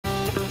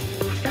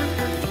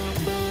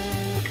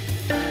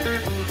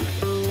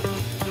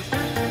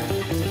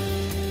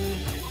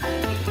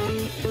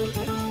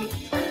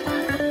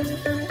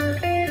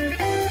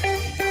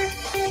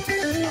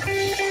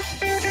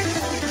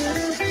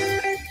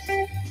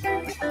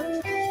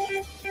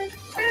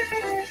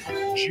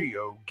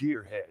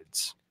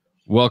Gearheads.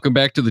 Welcome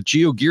back to the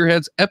Geo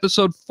Gearheads,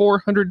 episode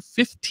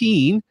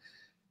 415.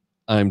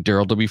 I'm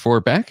Daryl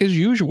W4, back as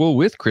usual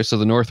with Chris of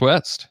the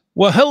Northwest.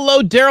 Well, hello,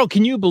 Daryl.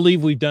 Can you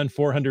believe we've done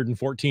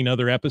 414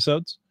 other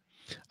episodes?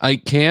 I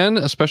can,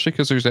 especially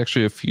because there's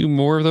actually a few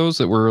more of those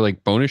that were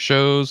like bonus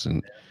shows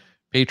and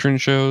patron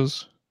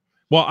shows.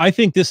 Well, I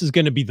think this is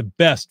going to be the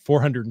best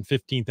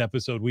 415th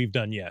episode we've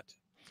done yet.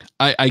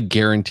 I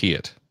guarantee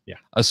it. Yeah.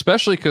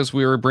 Especially because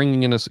we were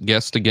bringing in a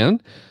guest again.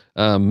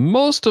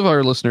 Most of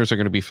our listeners are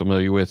going to be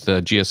familiar with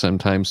GSM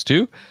Times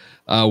 2.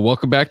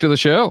 Welcome back to the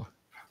show.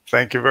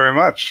 Thank you very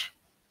much.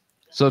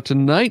 So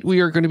tonight we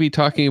are going to be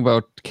talking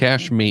about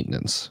cache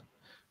maintenance,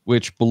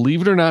 which,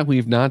 believe it or not,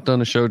 we've not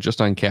done a show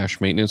just on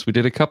cache maintenance. We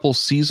did a couple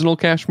seasonal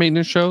cache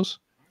maintenance shows.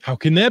 How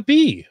can that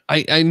be?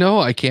 I know.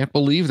 I can't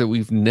believe that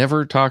we've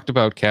never talked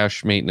about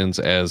cache maintenance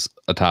as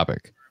a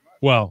topic.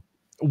 Well,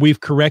 we've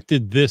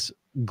corrected this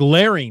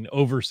glaring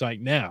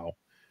oversight now.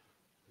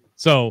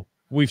 So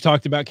we've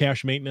talked about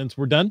cache maintenance.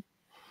 We're done?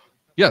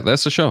 Yeah,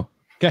 that's the show.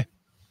 Okay.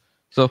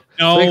 So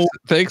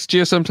thanks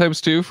GSM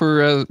Times 2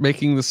 for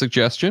making the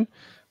suggestion.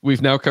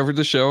 We've now covered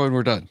the show and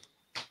we're done.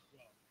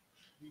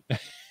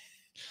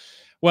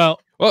 Well,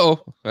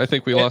 I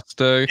think we lost.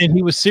 And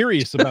he was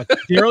serious about it.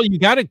 Daryl, you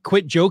got to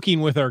quit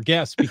joking with our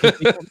guests because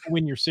they don't know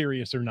when you're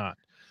serious or not.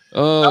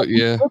 Oh,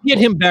 yeah. We'll get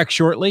him back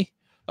shortly.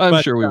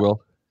 I'm sure we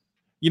will.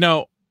 You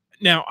know,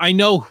 now I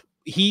know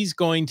he's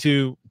going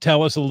to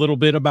tell us a little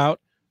bit about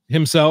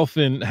himself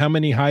and how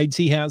many hides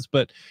he has.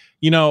 But,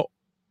 you know,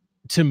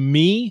 to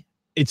me,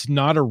 it's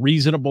not a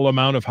reasonable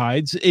amount of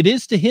hides. It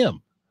is to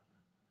him.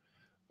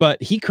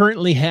 But he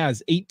currently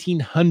has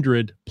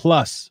 1,800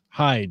 plus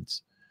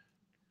hides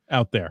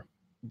out there.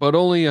 But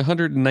only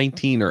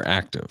 119 are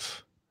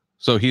active.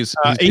 So he's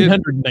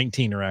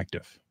 819 are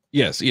active.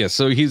 Yes.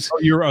 So he's... Oh,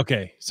 you're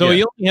okay. So yeah.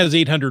 He only has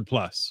 800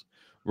 plus.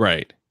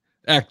 Right.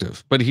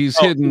 Active. But he's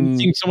hidden...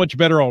 He's so much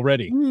better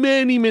already.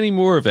 Many, many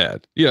more of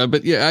that. Yeah,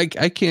 but yeah,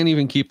 I can't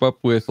even keep up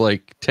with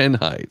like 10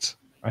 hides.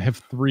 I have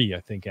 3, I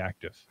think,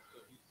 active.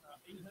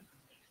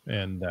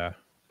 And,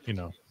 you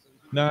know...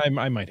 No,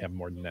 I might have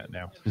more than that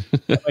now.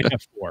 I might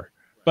have 4.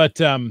 But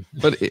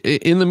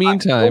in the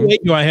meantime...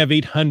 I have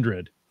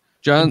 800.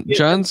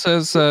 John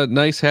says,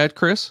 nice hat,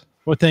 Chris.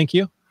 Well, thank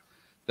you.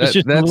 That's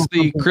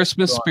the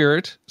Christmas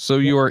spirit. So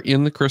you are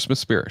in the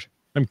Christmas spirit.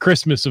 I'm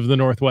Christmas of the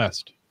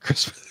Northwest.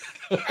 Christmas.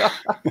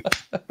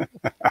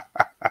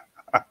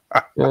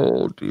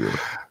 Oh, dear.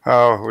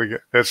 Oh,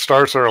 it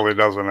starts early,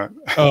 doesn't it?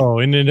 Oh,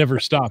 and it never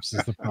stops.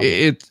 Is the problem.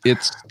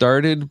 It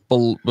started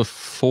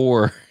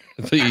before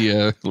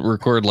the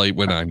record light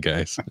went on,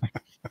 guys.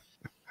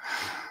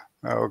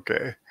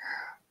 Okay.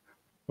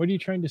 What are you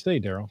trying to say,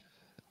 Daryl?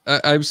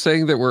 I'm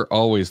saying that we're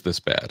always this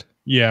bad.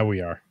 Yeah,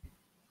 we are.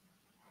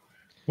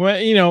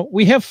 Well, you know,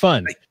 we have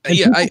fun.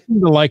 I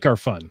seem to like our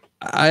fun.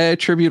 I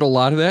attribute a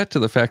lot of that to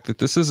the fact that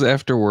this is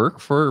after work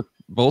for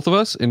both of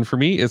us. And for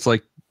me, it's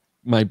like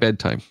my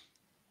bedtime.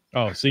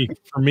 Oh, see,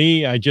 for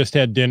me, I just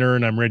had dinner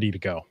and I'm ready to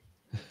go.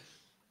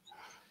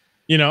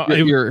 You know,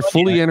 you're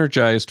fully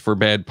energized for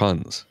bad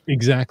puns.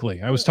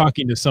 Exactly. I was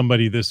talking to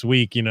somebody this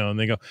week, you know, and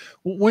they go,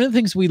 well, one of the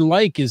things we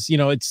like is, you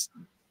know, it's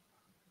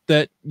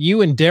that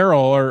you and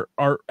Daryl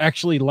are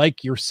actually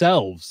like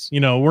yourselves. You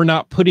know, we're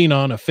not putting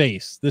on a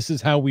face. This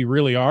is how we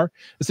really are.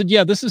 I said,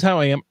 yeah, this is how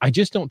I am. I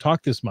just don't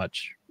talk this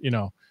much, you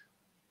know,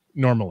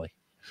 normally.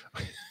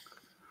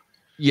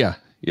 Yeah.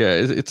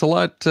 It's a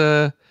lot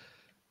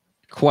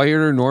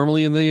quieter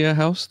normally in the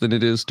house than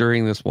it is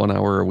during this 1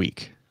 hour a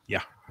week.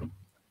 Yeah.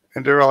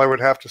 And Daryl, I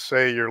would have to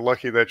say you're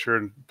lucky that you're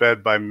in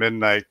bed by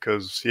midnight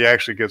because he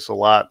actually gets a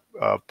lot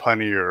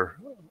punnier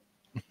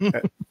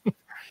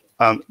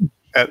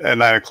at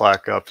 9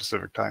 o'clock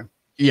Pacific time.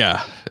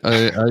 Yeah,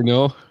 I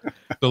know.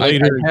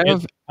 I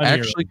have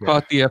actually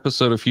caught the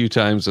episode a few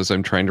times as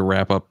I'm trying to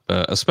wrap up,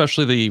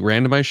 especially the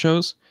randomized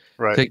shows.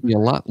 Right. Take me a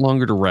lot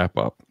longer to wrap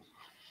up.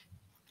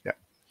 Yeah.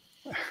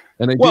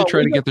 And I did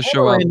try to get the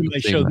show out.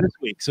 Show this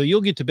week, so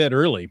you'll get to bed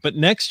early. But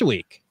next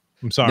week,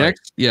 I'm sorry.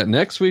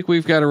 Next week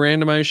we've got a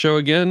randomized show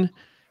again,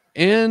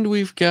 and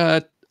we've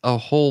got a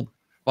whole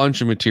bunch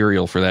of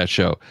material for that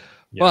show.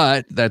 Yeah.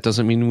 But that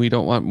doesn't mean we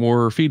don't want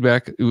more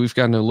feedback. We've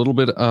gotten a little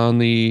bit on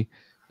the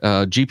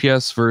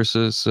GPS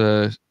versus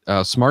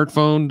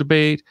smartphone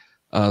debate,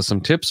 some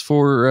tips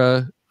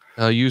for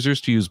users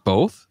to use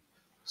both.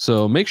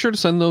 So make sure to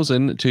send those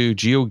in to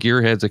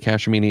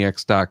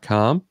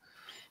geogearheads@cachemaniacs.com.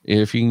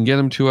 If you can get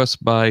them to us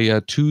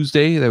by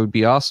Tuesday, that would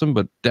be awesome,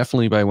 but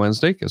definitely by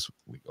Wednesday because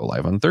we go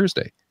live on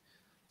Thursday.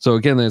 So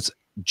again, that's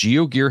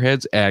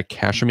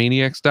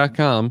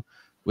geogearheads@cachemaniacs.com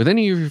with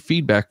any of your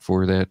feedback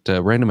for that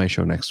randomized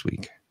show next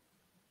week.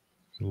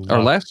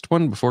 Our last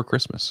one before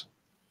Christmas.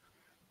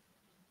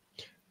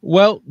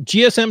 Well,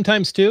 GSM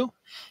times 2.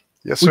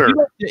 Yes, sir. Would you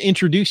like to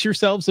introduce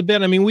yourselves a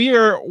bit? I mean, we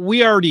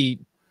already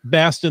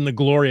basked in the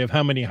glory of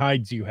how many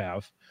hides you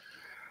have.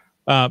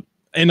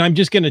 And I'm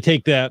just going to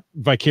take that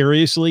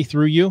vicariously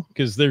through you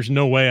because there's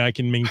no way I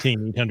can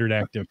maintain 800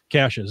 active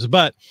caches.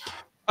 But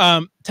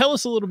tell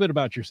us a little bit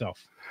about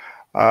yourself.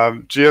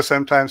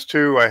 GSM times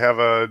 2. I have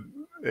a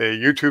a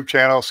YouTube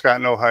channel,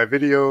 Scott No High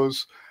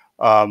Videos.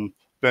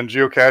 Been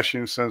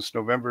geocaching since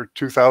November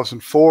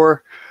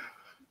 2004.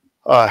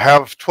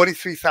 Have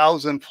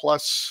 23,000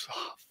 plus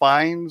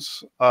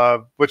finds,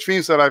 which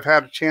means that I've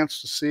had a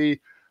chance to see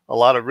a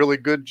lot of really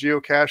good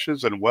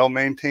geocaches and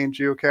well-maintained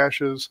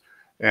geocaches,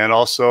 and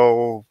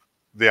also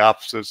the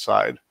opposite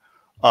side.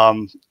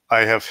 I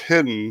have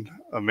hidden,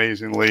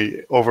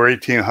 amazingly, over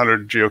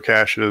 1,800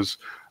 geocaches.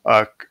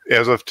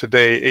 As of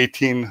today,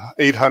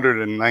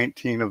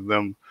 819 of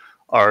them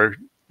are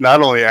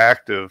not only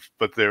active,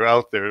 but they're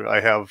out there.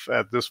 I have,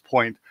 at this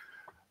point,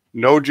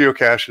 no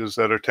geocaches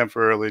that are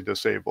temporarily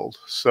disabled.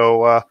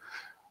 So I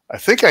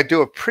think I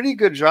do a pretty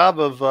good job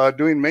of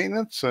doing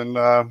maintenance, and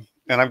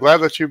I'm glad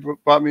that you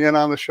brought me in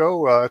on the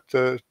show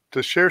to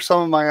share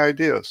some of my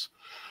ideas.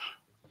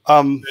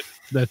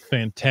 That's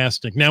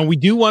fantastic. Now, we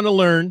do want to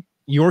learn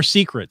your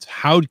secrets.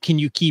 How can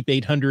you keep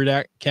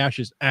 800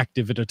 caches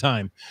active at a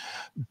time?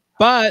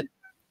 But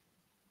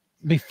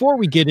before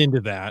we get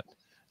into that,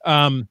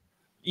 let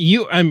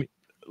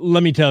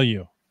me tell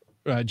you,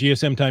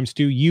 GSM times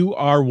 2, you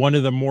are one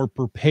of the more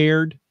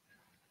prepared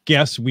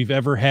guests we've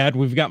ever had.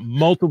 We've got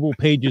multiple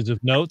pages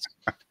of notes.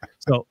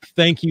 So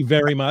thank you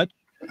very much.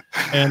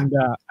 And,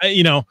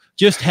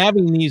 just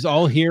having these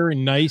all here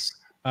in nice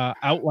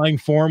outline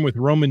form with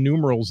Roman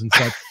numerals and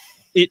such,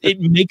 it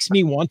makes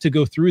me want to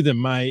go through them.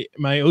 My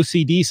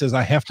OCD says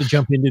I have to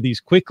jump into these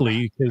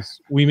quickly because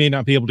we may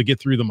not be able to get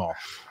through them all.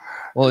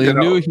 Well, he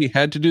knew he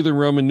had to do the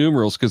Roman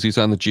numerals because he's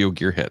on the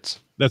GeoGear hits.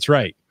 That's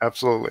right.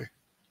 Absolutely.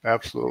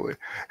 Absolutely.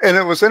 And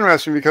it was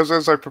interesting because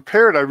as I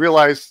prepared, I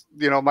realized,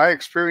 my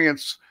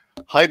experience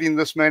hiding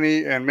this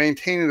many and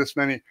maintaining this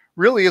many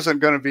really isn't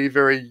going to be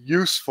very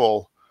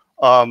useful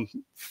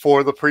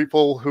for the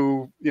people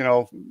who,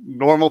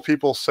 normal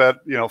people set,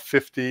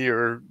 50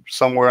 or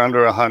somewhere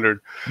under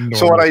 100. Normal.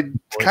 So what I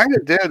kind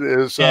of did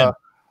is,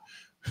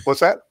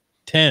 what's that?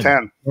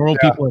 10. Normal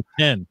people are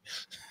 10.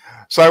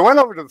 So I went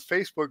over to the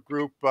Facebook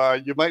group,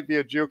 You Might Be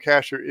a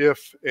Geocacher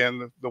If,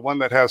 and the one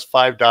that has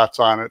 5 dots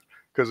on it,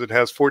 because it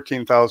has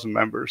 14,000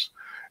 members.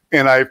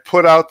 And I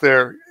put out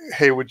there,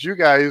 hey, would you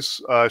guys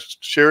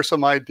share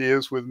some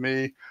ideas with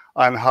me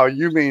on how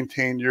you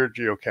maintain your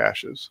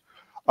geocaches?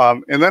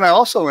 And then I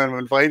also am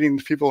inviting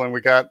people, and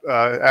we got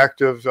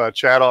active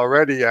chat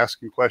already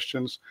asking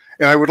questions,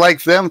 and I would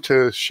like them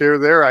to share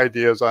their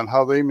ideas on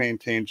how they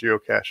maintain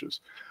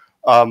geocaches.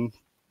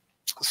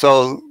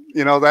 So,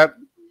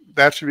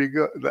 that should be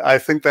good. I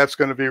think that's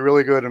going to be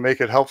really good and make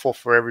it helpful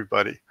for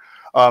everybody.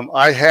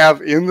 I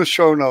have in the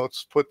show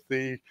notes put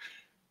the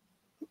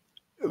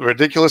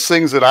ridiculous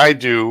things that I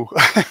do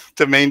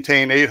to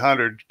maintain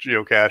 800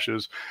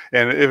 geocaches,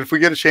 and if we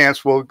get a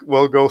chance, we'll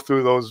go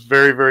through those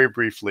very, very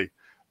briefly.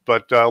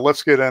 But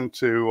let's get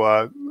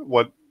into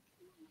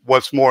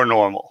what's more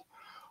normal.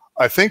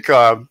 I think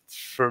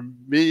for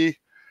me,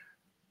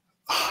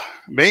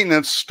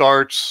 maintenance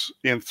starts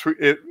in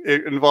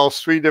it involves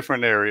 3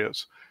 different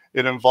areas.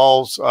 It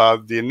involves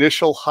the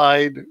initial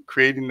hide,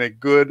 creating a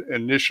good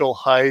initial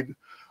hide.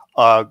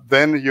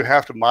 Then you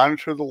have to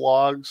monitor the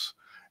logs,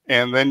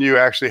 and then you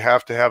actually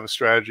have to have a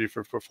strategy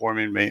for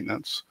performing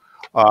maintenance.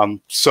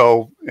 And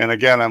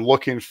again, I'm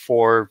looking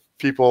for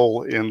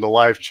people in the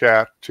live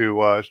chat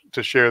to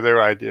share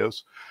their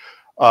ideas.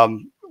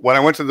 When I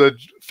went to the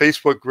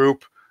Facebook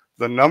group,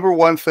 the number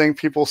one thing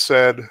people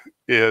said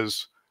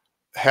is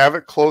have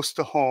it close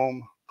to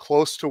home,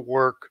 close to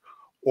work,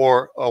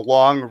 or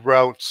along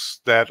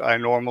routes that I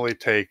normally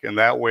take. And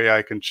that way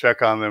I can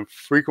check on them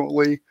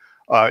frequently.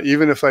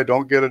 Even if I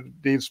don't get a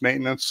needs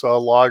maintenance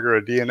log or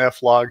a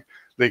DNF log,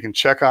 they can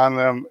check on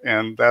them.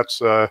 And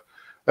that's a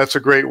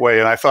great way.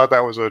 And I thought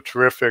that was a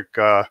terrific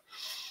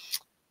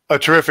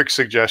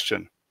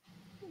suggestion,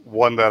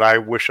 one that I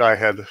wish I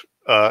had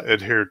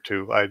adhered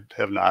to. I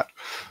have not.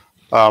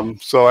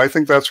 So I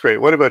think that's great.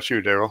 What about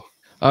you, Daryl?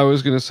 I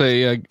was going to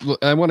say,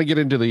 I want to get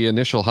into the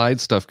initial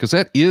hide stuff because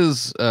that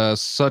is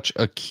such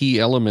a key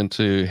element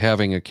to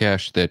having a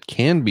cache that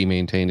can be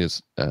maintained,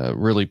 is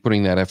really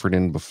putting that effort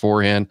in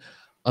beforehand,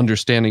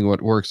 understanding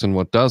what works and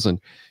what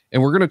doesn't.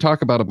 And we're going to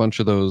talk about a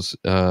bunch of those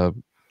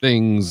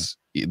things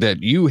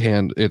that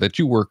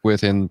you work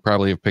with and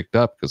probably have picked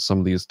up, because some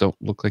of these don't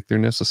look like they're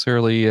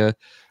necessarily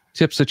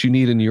tips that you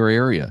need in your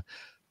area.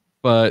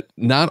 But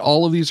not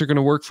all of these are going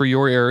to work for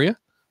your area.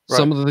 Right.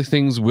 Some of the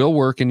things will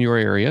work in your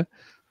area.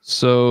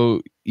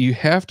 So you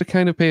have to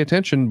kind of pay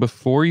attention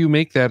before you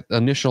make that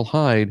initial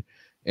hide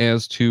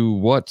as to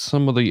what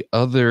some of the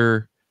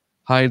other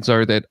hides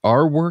are that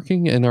are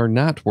working and are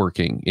not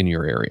working in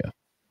your area.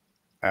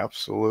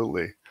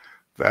 Absolutely.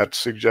 That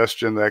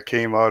suggestion that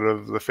came out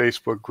of the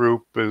Facebook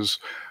group is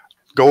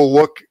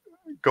go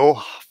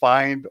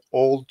find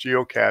old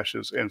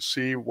geocaches and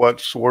see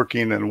what's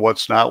working and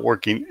what's not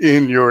working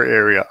in your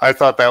area. I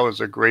thought that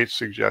was a great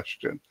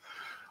suggestion.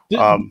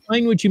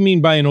 Define what you mean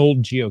by an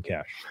old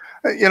geocache.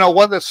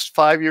 One that's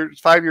 5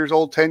 years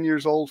old, 10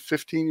 years old,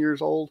 15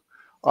 years old.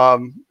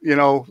 One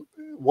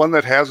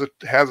that has a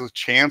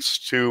chance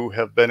to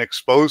have been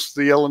exposed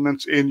to the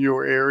elements in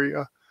your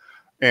area,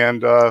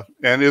 and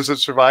is it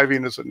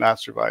surviving? Is it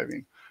not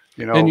surviving?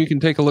 You know, and you can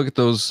take a look at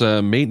those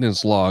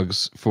maintenance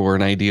logs for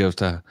an idea of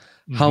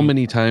how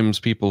many times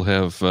people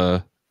have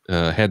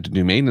had to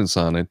do maintenance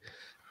on it.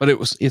 But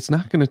it's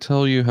not going to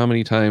tell you how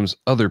many times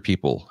other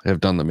people have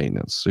done the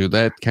maintenance. So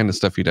that kind of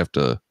stuff, you'd have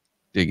to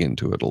dig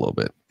into it a little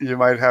bit. You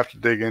might have to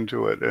dig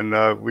into it.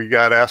 And we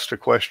got asked a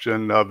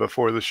question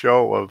before the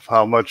show of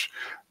how much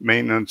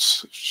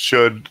maintenance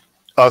should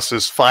us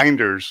as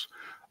finders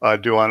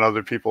do on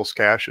other people's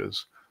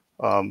caches.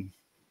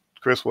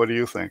 Chris, what do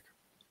you think?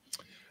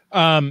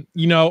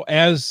 You know,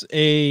 as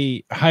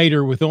a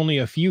hider with only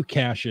a few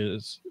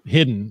caches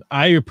hidden,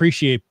 I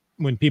appreciate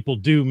when people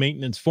do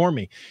maintenance for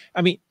me.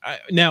 I mean,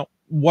 now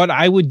what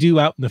I would do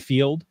out in the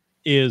field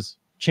is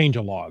change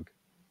a log.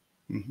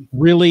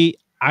 Really,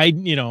 I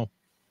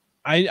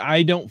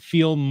don't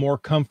feel more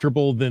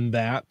comfortable than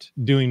that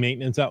doing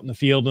maintenance out in the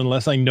field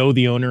unless I know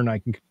the owner and I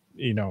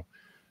can,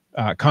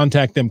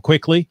 contact them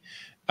quickly.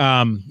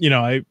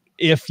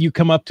 If you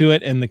come up to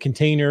it and the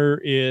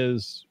container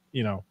is,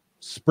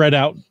 spread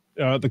out,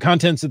 the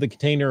contents of the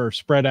container are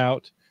spread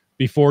out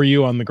before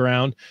you on the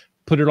ground,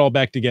 put it all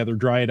back together,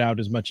 dry it out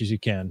as much as you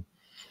can.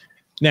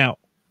 Now,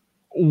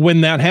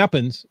 when that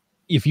happens,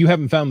 if you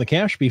haven't found the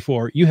cache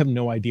before, you have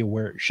no idea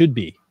where it should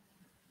be.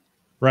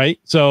 Right.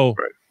 So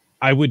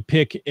I would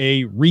pick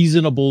a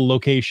reasonable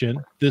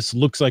location. This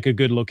looks like a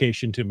good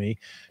location to me.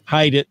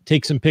 Hide it,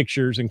 take some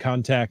pictures, and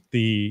contact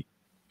the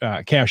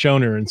cache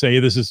owner and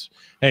say,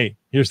 hey,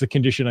 here's the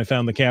condition I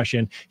found the cache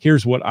in.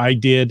 Here's what I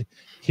did.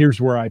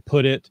 Here's where I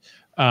put it.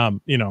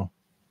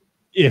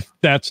 If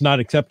that's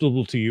not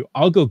acceptable to you,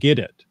 I'll go get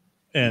it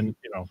and,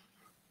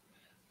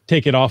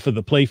 take it off of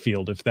the play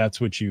field if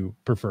that's what you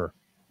prefer.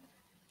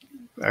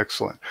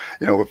 Excellent.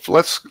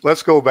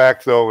 Let's go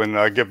back though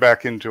and get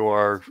back into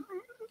our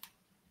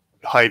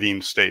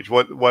hiding stage.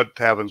 What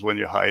happens when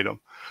you hide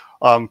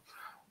them?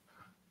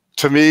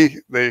 To me,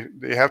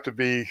 they have to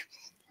be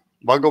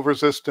muggle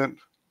resistant,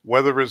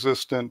 weather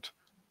resistant,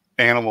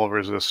 animal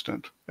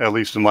resistant. At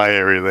least in my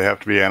area, they have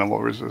to be animal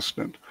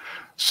resistant.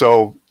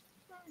 So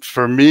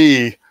for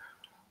me,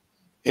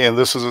 and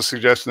this is a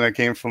suggestion that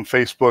came from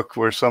Facebook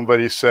where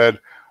somebody said,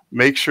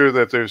 make sure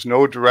that there's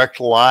no direct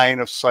line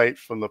of sight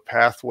from the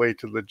pathway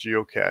to the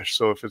geocache.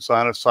 So if it's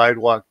on a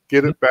sidewalk,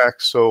 get it back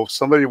so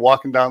somebody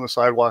walking down the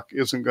sidewalk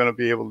isn't going to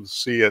be able to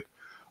see it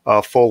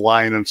full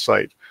line in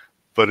sight,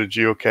 but a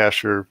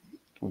geocacher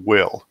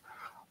will.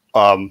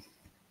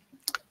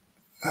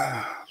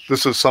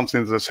 This is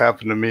something that's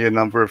happened to me a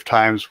number of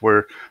times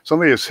where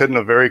somebody has hidden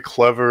a very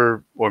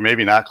clever, or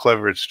maybe not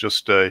clever, it's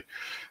just a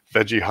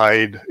veggie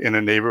hide in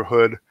a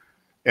neighborhood,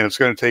 and it's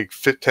going to take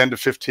 10 to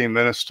 15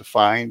 minutes to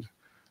find.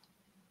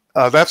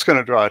 That's going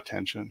to draw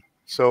attention.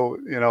 So,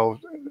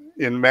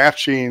 in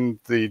matching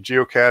the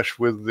geocache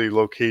with the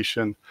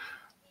location,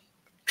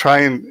 try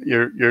and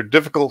your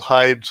difficult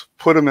hides,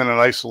 put them in an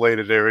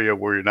isolated area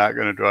where you're not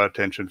going to draw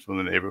attention from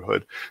the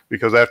neighborhood,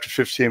 because after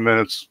 15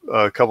 minutes,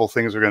 a couple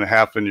things are going to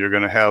happen. You're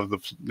going to have the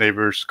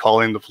neighbors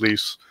calling the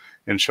police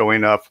and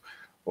showing up,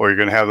 or you're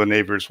going to have the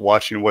neighbors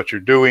watching what you're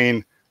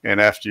doing.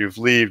 And after you've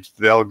left,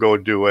 they'll go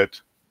do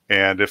it.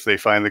 And if they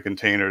find the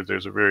container,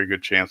 there's a very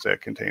good chance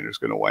that container is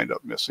going to wind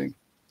up missing.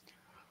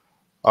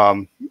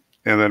 And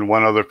then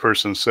one other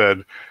person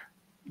said,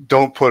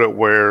 don't put it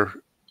where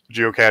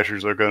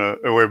geocachers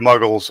where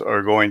muggles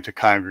are going to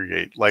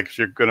congregate. Like if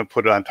you're going to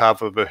put it on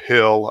top of a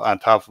hill, on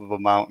top of a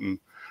mountain,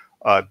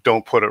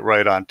 don't put it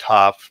right on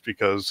top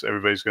because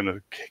everybody's going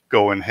to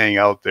go and hang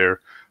out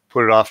there.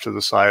 Put it off to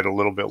the side a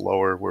little bit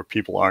lower where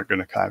people aren't going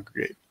to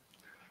congregate.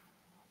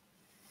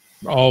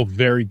 All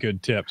very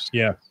good tips.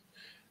 Yeah.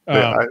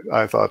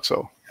 I thought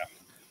so.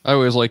 I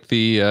always like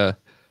the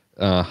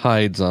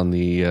hides on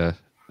the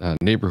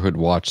neighborhood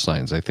watch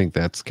signs. I think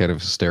that's kind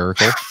of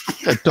hysterical.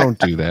 Don't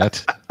do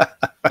that.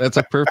 That's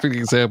a perfect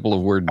example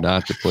of where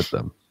not to put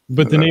them.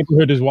 But the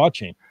neighborhood is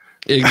watching.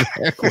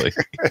 Exactly.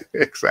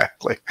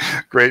 Exactly.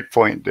 Great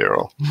point,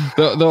 Daryl.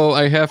 Though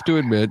I have to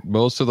admit,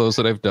 most of those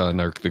that I've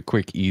done are the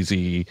quick,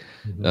 easy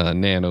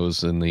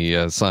nanos in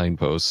the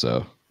signposts.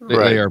 So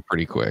they are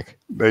pretty quick.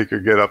 They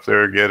could get up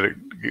there,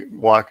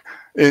 walk.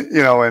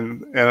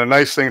 And a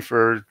nice thing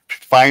for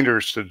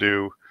finders to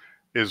do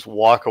is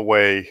walk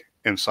away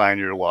and sign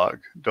your log.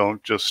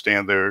 Don't just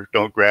stand there.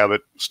 Don't grab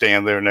it,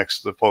 stand there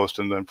next to the post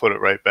and then put it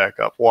right back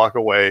up. Walk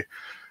away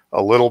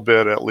a little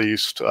bit at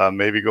least,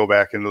 maybe go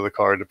back into the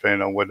car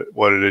depending on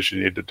what it is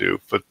you need to do.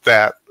 But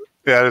that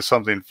is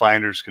something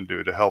finders can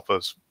do to help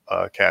us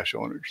cache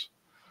owners.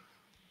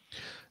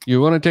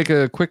 You want to take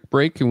a quick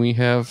break, and we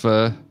have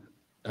a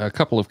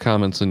couple of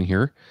comments in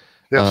here.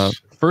 Yes.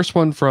 First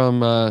one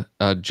from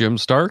Jim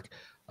Stark.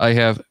 I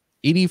have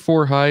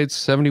 84 hides,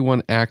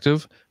 71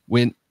 active.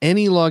 When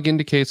any log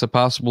indicates a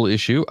possible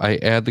issue, I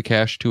add the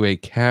cache to a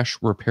cache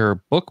repair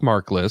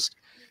bookmark list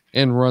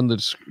and and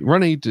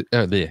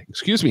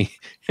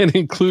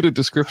include a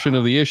description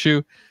of the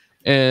issue,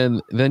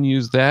 and then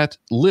use that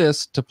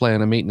list to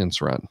plan a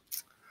maintenance run.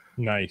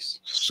 Nice.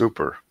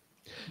 Super.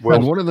 Well,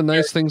 and one of the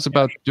nice things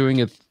about doing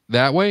it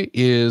that way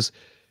is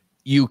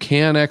you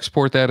can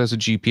export that as a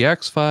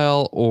GPX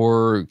file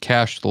or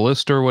cache the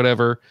list or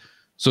whatever.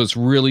 So it's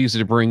really easy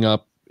to bring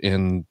up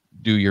and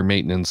do your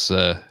maintenance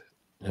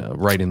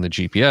right in the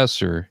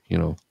GPS, or,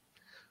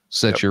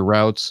 set your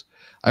routes.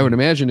 I would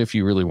imagine if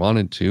you really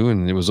wanted to,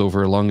 and it was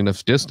over a long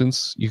enough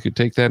distance, you could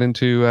take that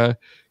into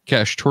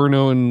Cache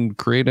Torno and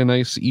create a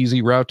nice,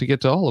 easy route to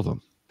get to all of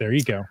them. There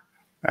you go.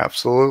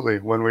 Absolutely.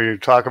 When we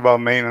talk about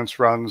maintenance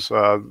runs,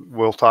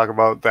 we'll talk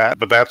about that.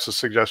 But that's a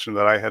suggestion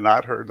that I had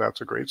not heard.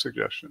 That's a great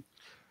suggestion.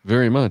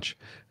 Very much.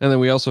 And then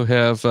we also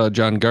have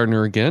John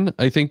Gardner again.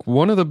 I think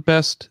one of the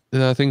best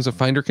things a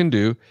finder can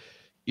do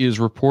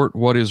is report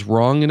what is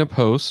wrong in a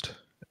post,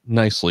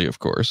 nicely, of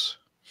course.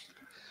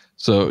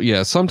 So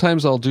yeah,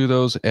 sometimes I'll do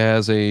those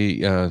as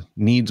a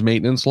needs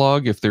maintenance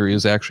log if there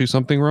is actually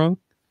something wrong.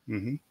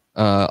 Mm-hmm.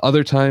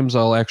 Other times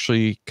I'll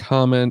actually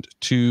comment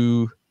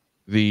to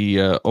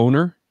the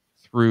owner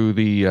through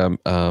the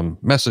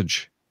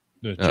message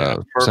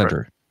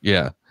center.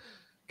 Yeah.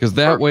 Because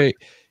that way,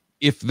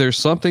 if there's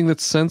something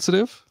that's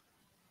sensitive,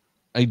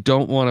 I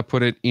don't want to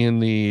put it in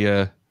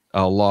the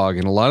log.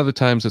 And a lot of the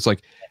times it's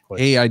like,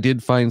 hey, I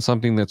did find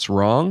something that's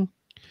wrong.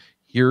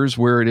 Here's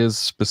where it is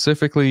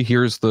specifically.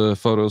 Here's the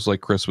photos like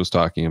Chris was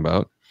talking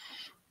about.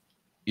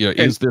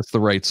 Is this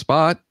the right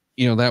spot?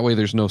 That way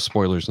there's no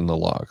spoilers in the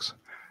logs.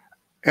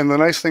 And the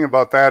nice thing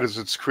about that is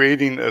it's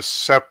creating a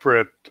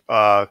separate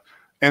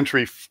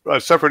entry,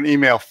 a separate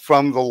email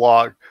from the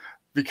log,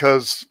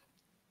 because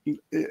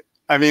it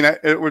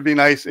would be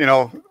nice,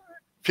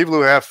 people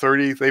who have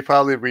 30, they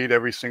probably read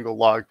every single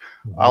log.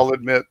 Mm-hmm. I'll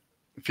admit,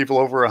 people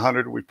over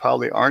 100, we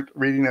probably aren't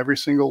reading every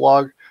single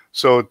log.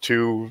 So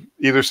to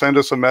either send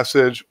us a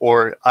message,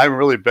 or I'm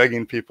really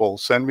begging people,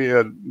 send me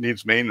a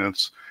needs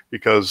maintenance,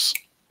 because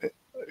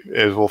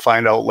as we'll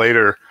find out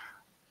later,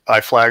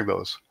 I flag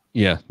those.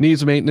 Yeah,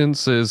 needs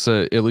maintenance is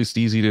at least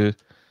easy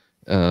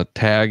to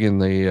tag in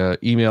the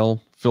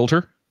email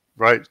filter.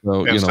 Right.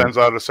 So, and sends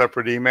out a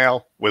separate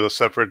email with a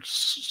separate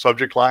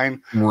subject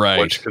line, right,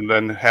 which can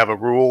then have a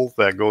rule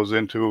that goes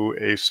into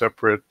a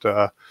separate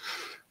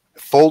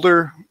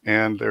folder,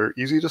 and they're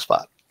easy to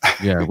spot.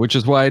 Yeah, which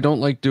is why I don't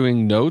like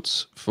doing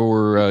notes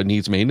for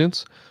needs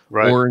maintenance,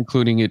 right, or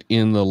including it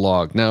in the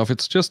log. Now, if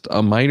it's just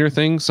a minor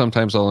thing,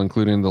 sometimes I'll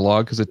include it in the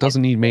log because it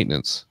doesn't need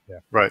maintenance. Yeah.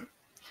 Right.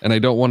 And I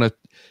don't want to,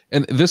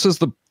 and this is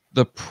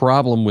the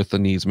problem with the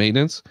needs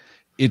maintenance.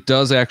 It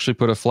does actually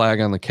put a flag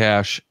on the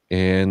cache,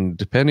 and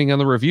depending on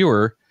the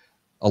reviewer,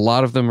 a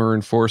lot of them are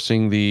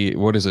enforcing a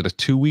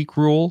 2-week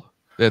rule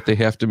that they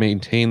have to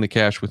maintain the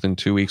cache within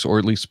 2 weeks, or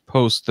at least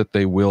post that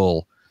they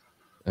will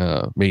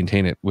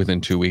maintain it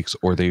within 2 weeks,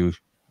 or they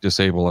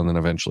disable and then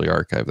eventually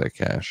archive that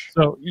cache.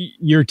 So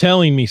you're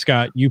telling me,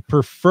 Scott, you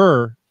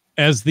prefer,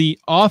 as the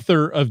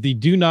author of the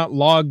 "Do Not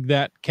Log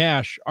That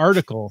Cache"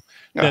 article,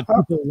 that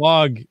people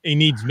log a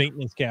needs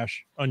maintenance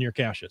cache on your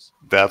caches?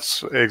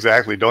 That's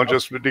exactly. Don't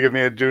just give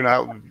me a do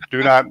not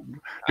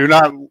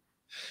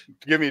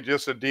give me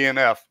just a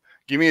DNF.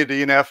 Give me a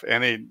DNF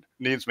and a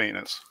needs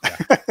maintenance.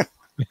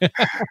 Yeah.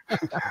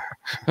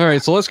 All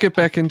right, so let's get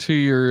baback into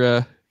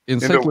your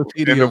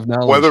encyclopedia of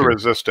knowledge. Weather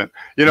resistant.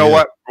 You know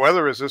what?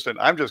 Weather resistant.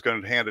 I'm just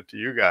going to hand it to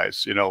you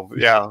guys.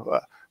 Yeah.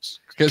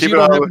 Because you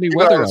don't have any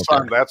weather out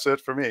there. That's it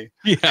for me.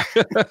 Yeah.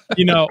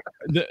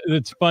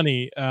 It's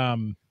funny. I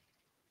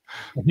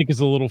think it's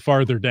a little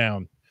farther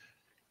down.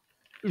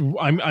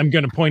 I'm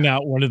going to point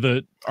out one of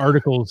the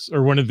articles,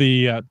 or one of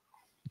the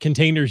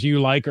containers you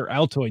like, are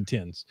Altoid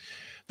tins.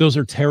 Those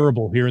are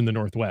terrible here in the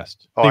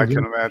Northwest. I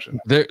can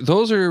imagine.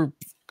 Those are,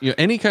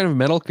 any kind of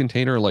metal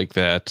container like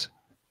that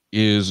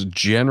is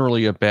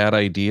generally a bad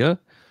idea,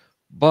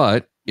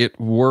 but it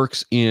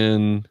works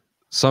in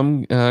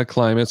some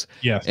climates.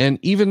 Yes. And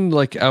even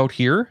like out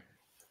here,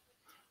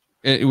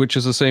 which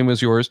is the same as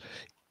yours,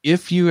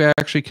 if you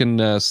actually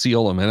can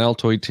seal them, and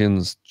Altoid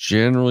tins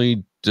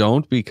generally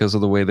don't, because of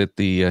the way that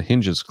the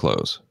hinges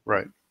close.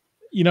 Right.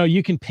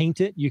 You can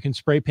paint it, you can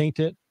spray paint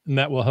it, and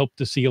that will help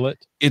to seal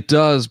it. It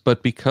does,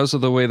 but because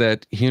of the way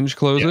that hinge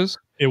closes,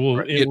 it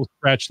will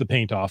scratch the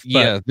paint off.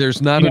 But,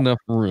 there's not enough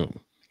room.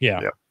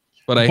 Yeah.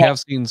 But I have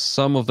seen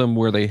some of them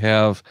where they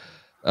have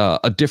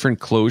a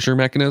different closure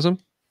mechanism.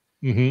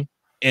 Mm-hmm.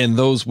 And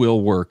those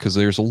will work because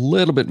there's a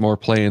little bit more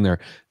play in there.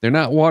 They're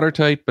not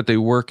watertight, but they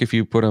work if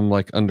you put them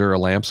like under a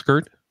lamp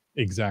skirt.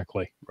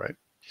 Exactly. Right.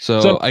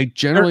 So I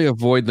generally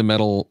avoid the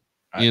metal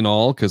in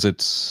all, because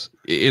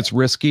it's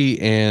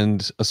risky,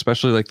 and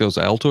especially like those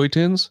Altoid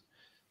tins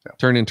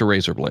turn into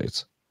razor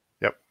blades.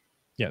 Yep.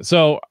 Yeah.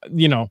 So,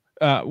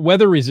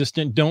 weather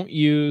resistant, don't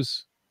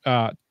use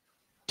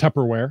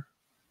Tupperware.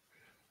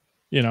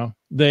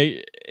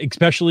 They,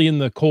 especially in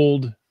the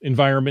cold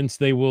environments,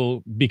 they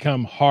will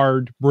become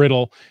hard,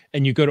 brittle,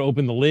 and you go to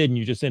open the lid and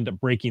you just end up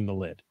breaking the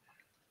lid.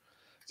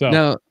 So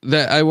now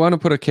that I want to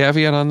put a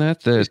caveat on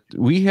that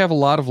we have a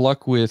lot of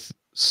luck with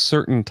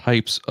certain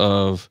types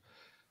of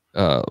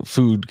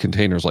food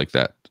containers like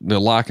that. The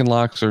lock and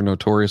locks are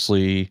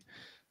notoriously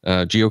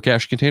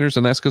geocache containers,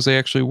 and that's because they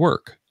actually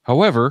work.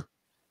 However,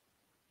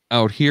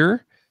 out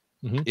here,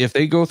 if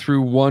they go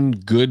through one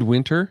good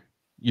winter,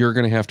 you're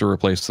going to have to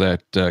replace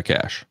that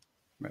cache.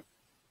 Right.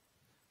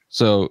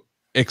 So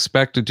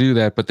expect to do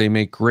that, but they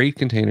make great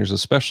containers,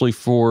 especially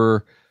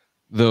for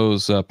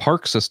those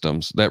park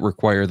systems that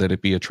require that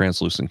it be a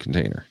translucent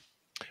container.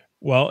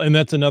 Well, and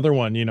that's another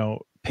one, you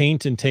know,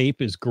 paint and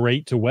tape is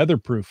great to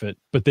weatherproof it,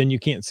 but then you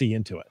can't see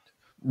into it.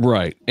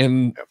 Right.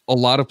 And a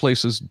lot of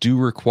places do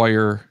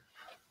require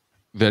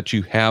that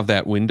you have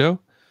that window,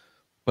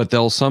 but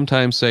they'll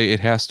sometimes say it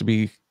has to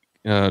be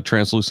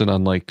translucent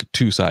on like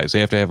two sides. They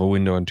have to have a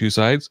window on two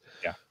sides.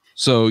 Yeah.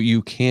 So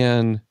you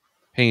can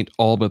paint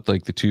all but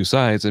like the two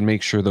sides and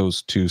make sure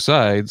those two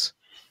sides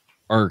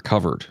are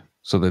covered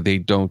so that they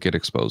don't get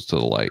exposed to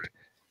the light.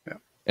 Yeah.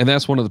 And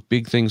that's one of the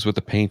big things with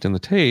the paint and the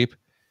tape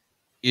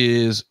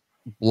is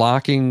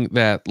blocking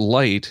that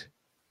light,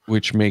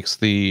 which makes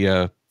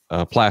the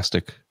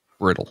plastic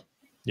brittle.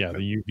 Yeah, the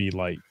UV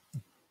light.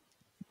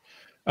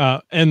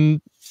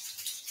 And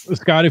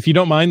Scott, if you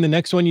don't mind, the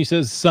next one you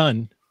says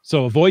sun.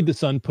 So avoid the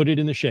sun, put it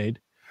in the shade.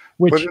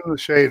 Which Put it in the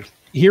shade.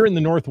 Here in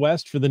the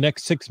Northwest for the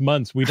next 6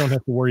 months, we don't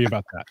have to worry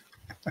about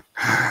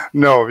that.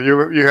 No,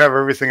 you have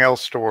everything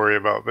else to worry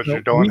about, but No,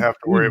 you don't have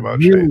to worry about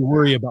really shade.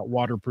 worry about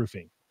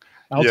waterproofing.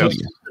 Yes.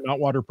 They're not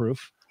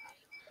waterproof.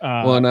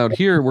 Well, and out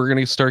here we're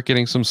going to start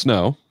getting some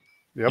snow.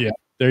 Yep. Yeah,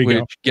 there you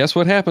go. Guess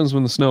what happens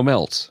when the snow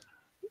melts?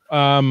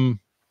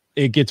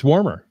 It gets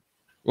warmer.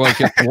 Well, it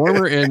gets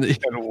warmer and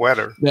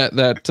wetter.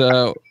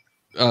 That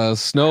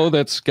snow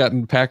that's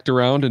gotten packed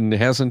around and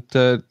hasn't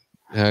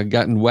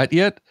gotten wet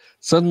yet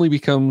suddenly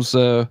becomes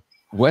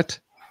wet,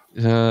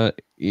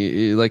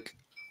 like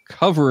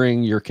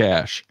covering your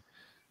cache.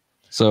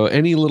 So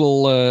any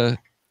little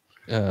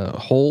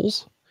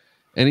holes,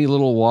 any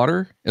little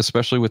water,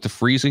 especially with the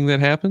freezing that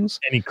happens,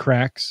 any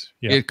cracks,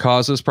 it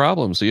causes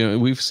problems. You know,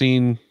 we've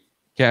seen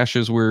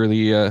caches where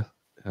the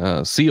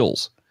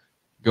seals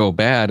go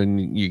bad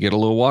and you get a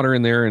little water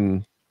in there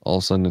and all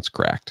of a sudden it's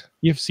cracked.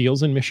 You have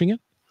seals in Michigan?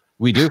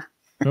 We do.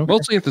 Okay.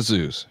 Mostly at the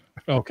zoos.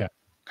 Okay.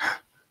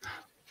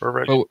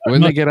 Perfect. But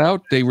when they get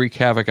out, they wreak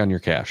havoc on your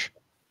cache.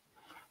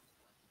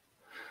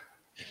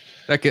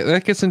 That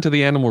gets into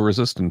the animal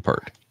resistant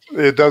part.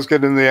 It does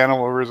get in the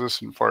animal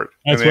resistant part.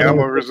 That's and the what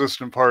animal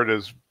resistant part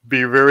is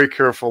be very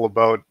careful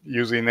about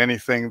using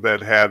anything that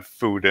had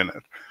food in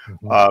it,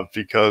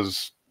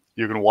 because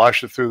you can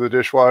wash it through the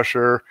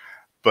dishwasher,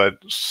 but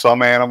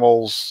some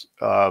animals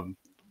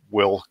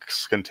will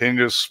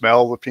continue to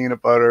smell the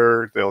peanut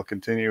butter. They'll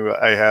continue.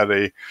 I had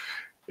a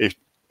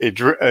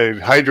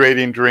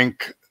hydrating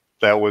drink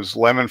that was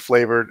lemon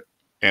flavored,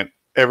 and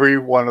every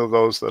one of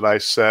those that I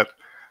set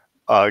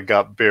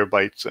got bear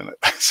bites in it.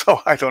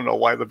 So I don't know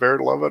why the bear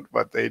love it,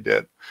 but they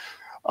did.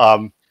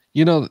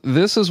 You know,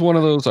 this is one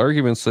of those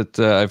arguments that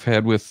I've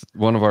had with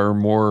one of our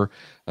more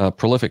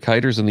prolific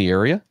hiders in the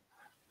area.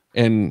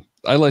 And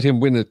I let him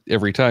win it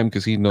every time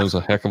because he knows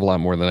a heck of a lot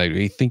more than I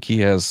do. I think he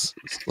has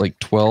like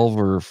 12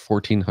 or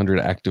 1,400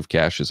 active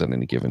caches at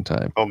any given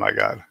time. Oh my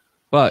God.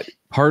 But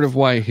part of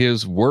why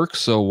his works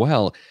so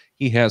well,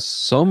 he has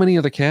so many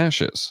of the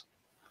caches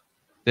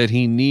that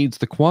he needs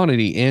the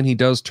quantity, and he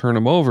does turn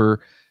them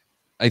over.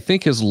 I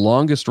think his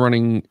longest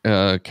running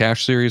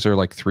cache series are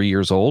like 3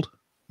 years old.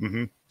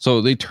 Mm-hmm.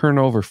 So they turn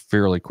over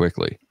fairly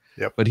quickly.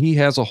 Yep. But he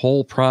has a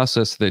whole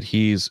process that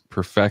he's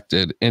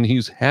perfected, and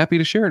he's happy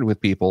to share it with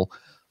people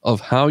of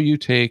how you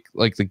take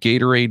like the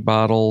Gatorade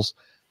bottles.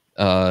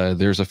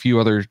 There's a few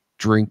other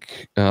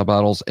drink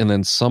bottles, and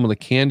then some of the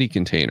candy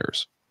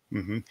containers.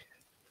 Mm-hmm.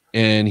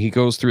 And he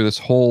goes through this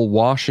whole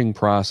washing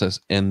process,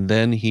 and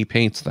then he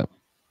paints them.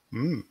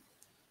 Mm.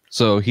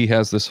 So he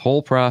has this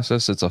whole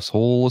process. It's a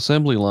whole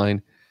assembly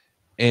line,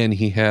 and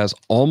he has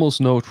almost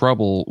no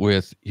trouble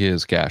with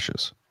his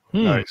caches.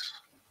 Nice.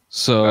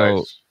 So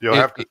nice. You'll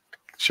have to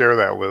share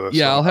that with us.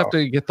 Yeah, somehow. I'll have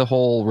to get the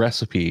whole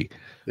recipe.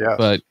 Yeah.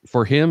 But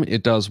for him,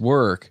 it does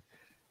work.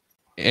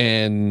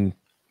 And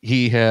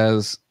he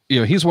has, you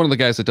know, he's one of the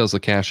guys that does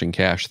the cache and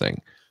cache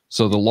thing.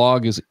 So the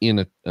log is in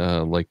a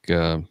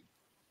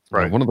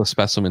right. One of the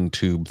specimen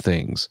tube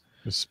things.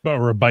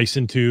 Or a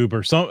bison tube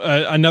or some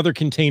another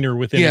container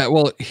within. Yeah,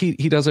 well, he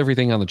does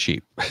everything on the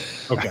cheap.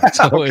 Okay.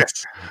 So okay.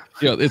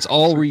 it's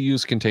all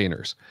reused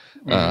containers,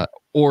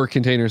 or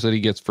containers that he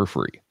gets for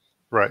free.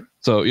 Right.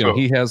 So,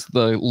 he has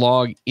the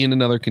log in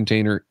another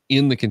container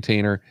in the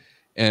container.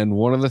 And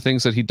one of the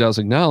things that he does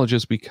acknowledge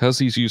is because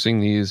he's using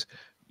these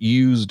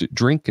used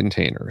drink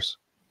containers,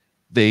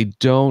 they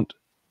don't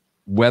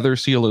weather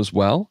seal as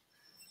well.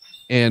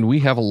 And we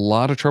have a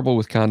lot of trouble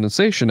with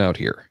condensation out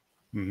here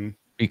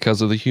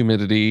because of the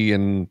humidity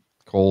and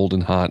cold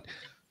and hot.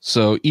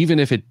 So even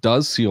if it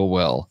does seal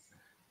well,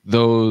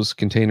 those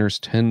containers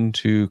tend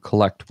to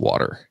collect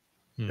water.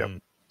 Yep.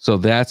 So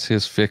that's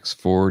his fix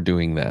for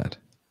doing that.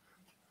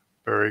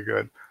 Very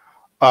good.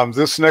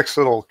 This next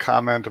little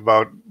comment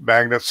about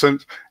magnets,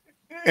 and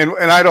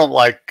I don't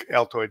like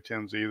Altoid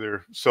tins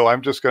either. So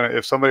I'm just going to,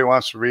 if somebody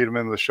wants to read them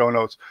in the show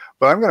notes,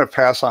 but I'm going to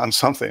pass on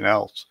something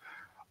else.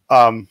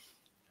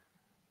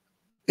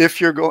 If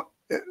you're going,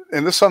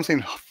 and this is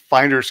something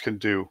finders can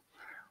do,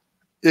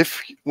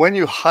 when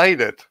you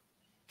hide it,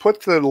 put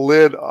the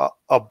lid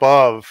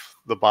above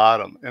the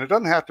bottom, and it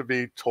doesn't have to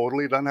be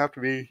totally, doesn't have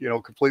to be, you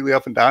know, completely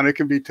up and down. It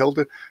can be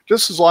tilted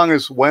just as long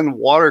as when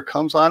water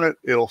comes on it,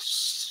 it'll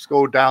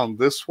go down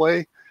this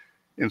way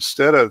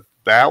instead of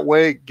that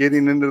way,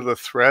 getting into the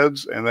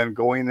threads and then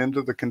going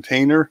into the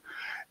container.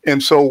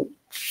 And so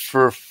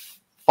for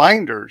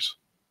finders,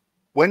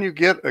 when you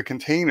get a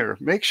container,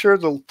 make sure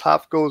the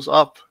top goes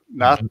up,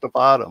 not the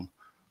bottom,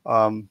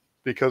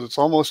 because it's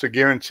almost a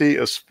guarantee.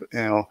 You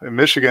know, in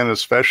Michigan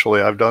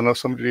especially, I've done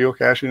some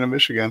geocaching in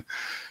Michigan.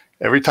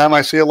 Every time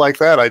I see it like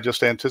that, I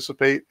just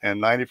anticipate,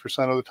 and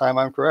 90% of the time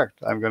I'm correct.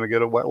 I'm going to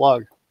get a wet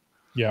log.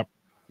 Yep.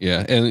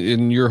 Yeah,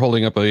 and you're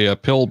holding up a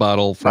pill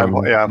bottle from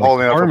I'm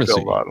holding up a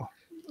pill bottle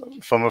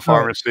from a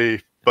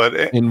pharmacy, but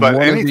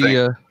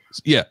anything.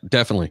 Yeah,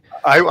 definitely.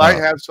 I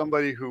had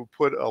somebody who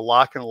put a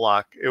lock and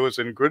lock. It was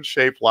in good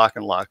shape, lock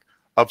and lock,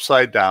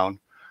 upside down.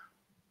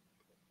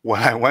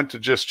 When I went to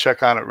just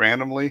check on it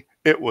randomly,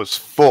 it was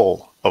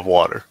full of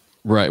water.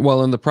 Right.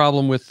 Well, and the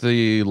problem with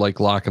the like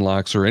lock and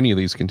locks or any of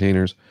these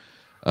containers,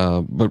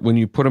 but when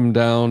you put them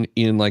down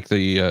in like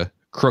the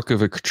crook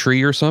of a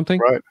tree or something,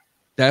 right,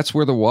 that's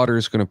where the water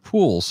is going to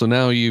pool. So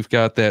now you've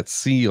got that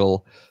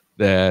seal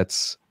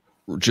that's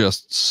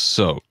just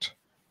soaked.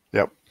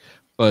 Yep.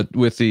 But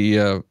with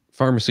the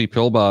pharmacy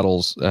pill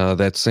bottles,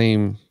 that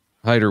same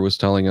hider was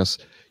telling us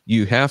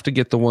you have to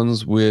get the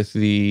ones with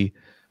the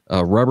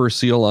rubber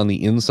seal on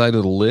the inside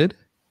of the lid.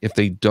 If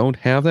they don't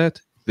have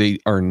that, they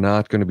are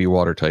not going to be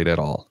watertight at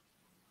all.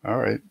 All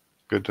right.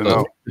 Good to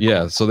know.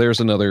 Yeah. So there's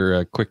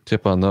another quick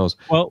tip on those.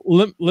 Well,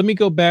 let me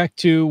go back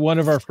to one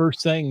of our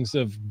first things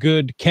of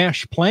good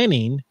cache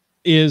planning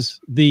is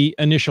the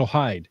initial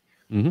hide.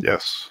 Mm-hmm.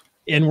 Yes.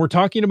 And we're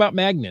talking about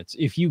magnets.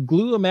 If you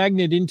glue a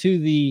magnet into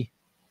the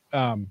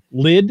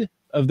lid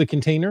of the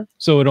container,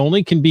 so it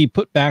only can be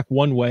put back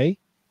one way,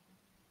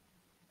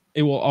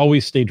 it will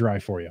always stay dry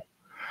for you.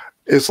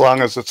 As long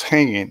as it's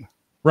hanging.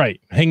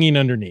 Right. Hanging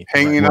underneath.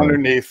 Hanging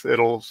underneath,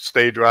 it'll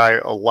stay dry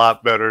a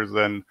lot better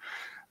than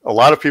a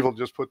lot of people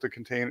just put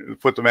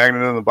the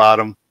magnet in the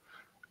bottom,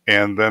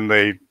 and then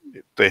they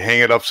hang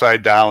it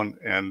upside down,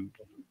 and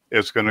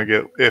it's going to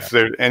get, if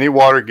there any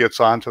water gets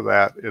onto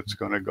that, it's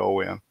going to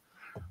go in.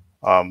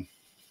 And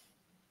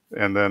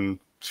then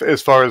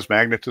as far as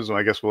magnetism,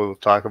 I guess we'll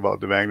talk about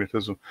the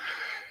magnetism.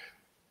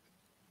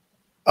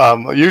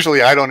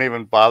 Usually I don't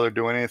even bother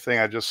doing anything.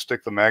 I just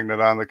stick the magnet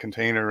on the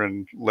container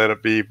and let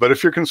it be. But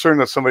if you're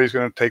concerned that somebody's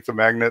going to take the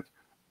magnet,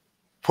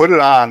 put it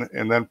on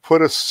and then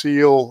put a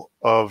seal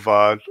of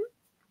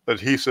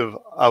adhesive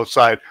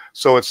outside,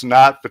 so it's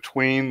not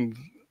between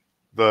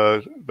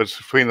the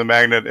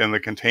magnet and the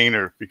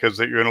container, because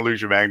you're going to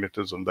lose your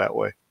magnetism that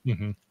way.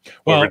 Mm-hmm.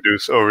 Well,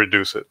 or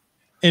reduce it.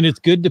 And it's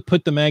good to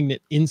put the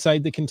magnet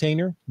inside the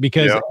container,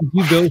 because if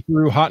you go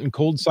through hot and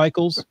cold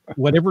cycles,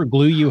 whatever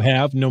glue you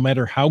have, no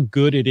matter how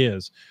good it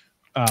is,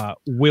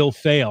 will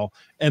fail,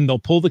 and they'll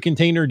pull the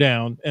container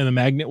down and the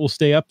magnet will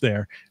stay up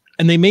there,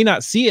 and they may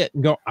not see it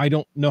and go, I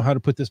don't know how to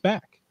put this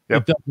back.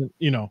 It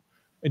doesn't,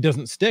 it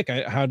doesn't stick.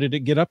 How did it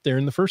get up there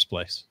in the first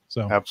place?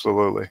 So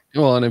absolutely.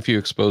 Well, and if you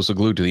expose the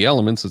glue to the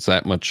elements, it's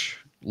that much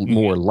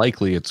more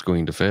likely it's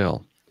going to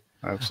fail.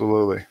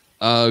 Absolutely.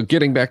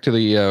 Getting back to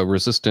the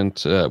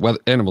resistant,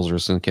 animals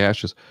resistant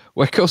caches,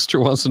 White Coaster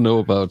wants to know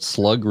about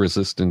slug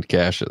resistant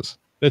caches.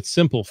 That's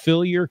simple.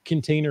 Fill your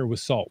container with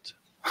salt.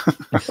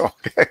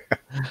 Okay.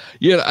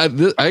 Yeah,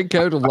 I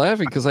kind of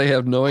laughing because I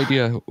have no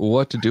idea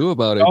what to do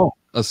about it,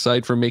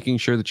 aside from making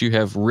sure that you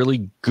have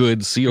really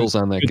good seals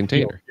on that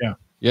container. Seal.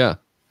 Yeah.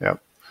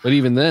 But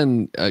even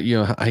then,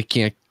 I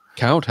can't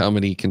count how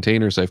many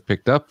containers I've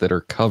picked up that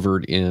are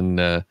covered in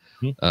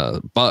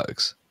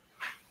bugs.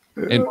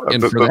 And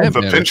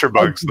the pincher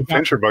bugs. The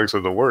pincher bugs are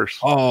the worst.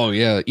 Oh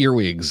yeah,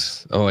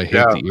 earwigs. Oh, I hate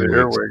the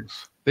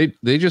earwigs.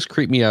 They just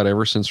creep me out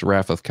ever since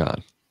Wrath of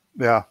Khan.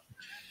 Yeah,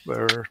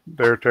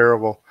 they're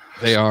terrible.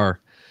 They are.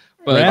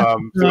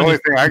 But the only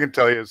thing I can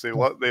tell you is they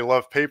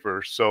love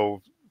paper.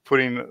 So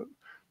putting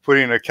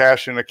a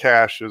cache in a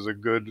cache is a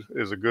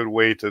good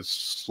way to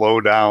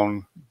slow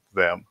down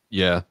them.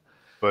 Yeah.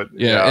 But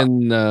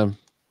and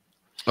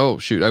oh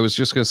shoot, I was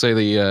just gonna say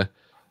the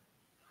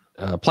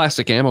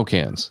plastic ammo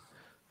cans.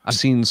 I've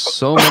seen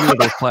so many of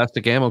those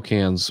plastic ammo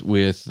cans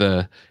with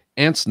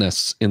ants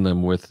nests in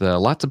them with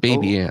lots of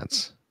baby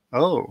ants.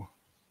 Oh,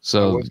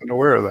 so I wasn't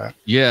aware of that.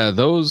 Yeah,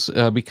 those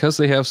because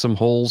they have some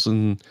holes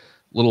and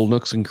little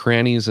nooks and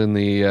crannies in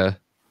the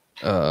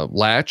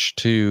latch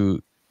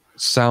to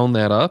sound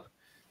that up.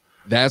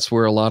 That's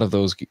where a lot of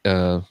those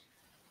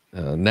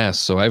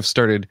nests. So I've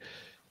started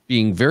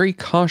being very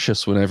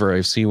cautious whenever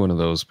I see one of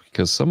those,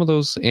 because some of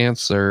those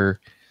ants are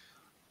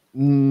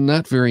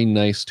not very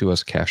nice to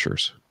us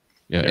cachers.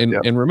 Yeah,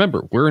 and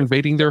remember, we're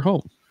invading their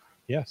home.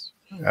 Yes,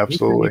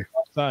 absolutely.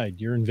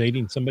 Outside, you're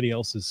invading somebody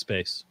else's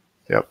space.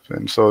 Yep,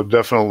 and so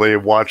definitely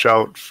watch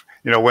out.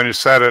 When you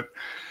set it,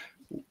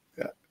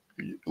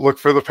 look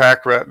for the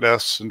pack rat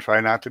nests and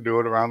try not to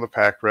do it around the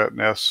pack rat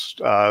nest.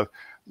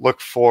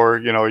 Look for,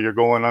 you're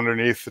going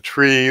underneath the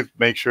tree.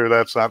 Make sure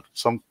that's not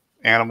some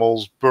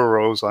animal's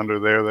burrows under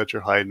there that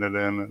you're hiding it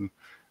in,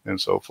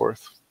 and so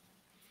forth.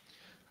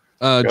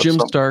 Jim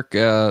Stark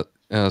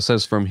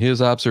says from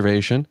his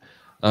observation,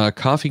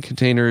 coffee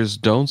containers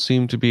don't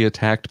seem to be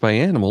attacked by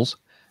animals.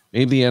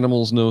 Maybe the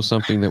animals know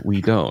something that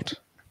we don't.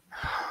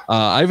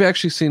 I've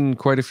actually seen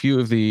quite a few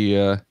of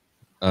the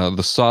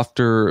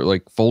softer,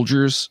 like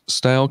Folgers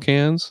style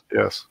cans.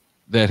 Yes.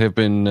 That have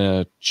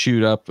been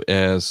chewed up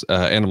as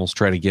animals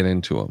try to get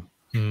into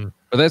them.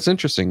 But that's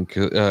interesting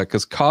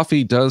because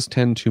coffee does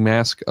tend to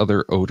mask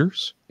other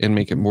odors and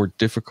make it more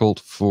difficult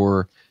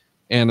for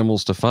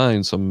animals to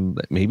find. So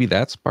maybe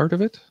that's part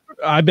of it.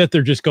 I bet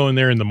they're just going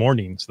there in the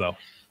mornings, though.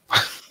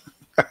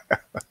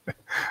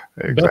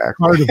 Exactly. That's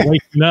part of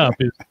waking up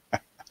is,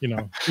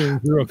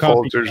 through a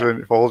coffee.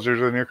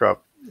 Folgers in your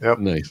cup. Yep.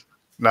 Nice.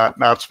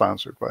 Not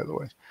sponsored, by the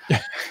way.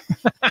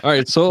 All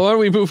right. So why don't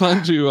we move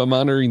on to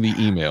monitoring the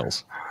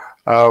emails?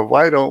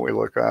 Why don't we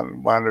look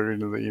on monitoring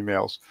the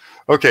emails?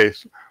 Okay.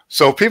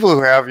 So people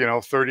who have,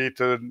 30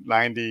 to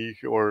 90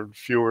 or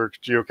fewer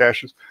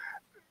geocaches,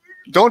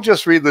 don't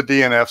just read the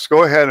DNFs.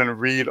 Go ahead and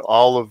read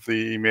all of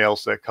the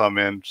emails that come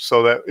in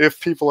so that if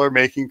people are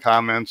making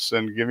comments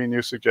and giving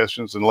you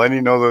suggestions and letting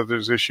you know that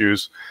there's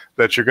issues,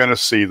 that you're going to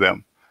see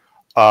them.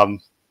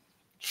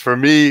 For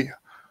me,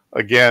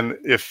 again,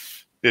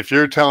 if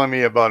you're telling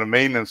me about a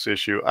maintenance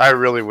issue, I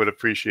really would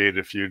appreciate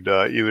if you'd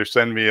either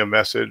send me a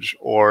message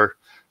or,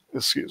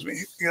 excuse me,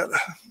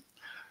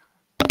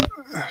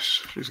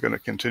 she's going to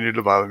continue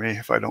to bother me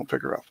if I don't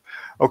pick her up.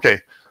 Okay.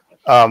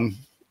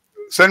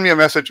 Send me a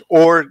message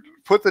or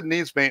put the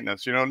needs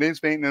maintenance.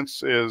 Needs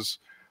maintenance is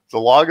the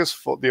log is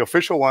full. The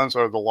official ones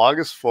are the log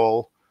is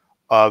full.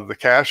 The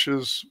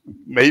caches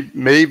may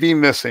be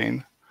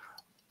missing.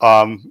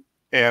 And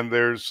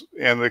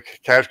the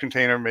cache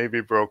container may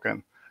be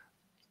broken.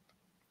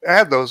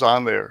 Add those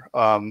on there.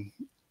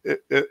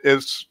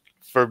 It's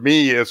for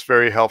me, it's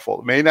very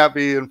helpful. It may not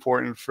be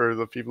important for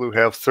the people who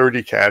have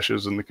 30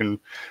 caches and they can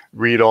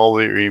read all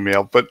of your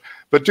email, but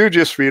do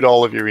just read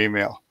all of your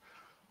email.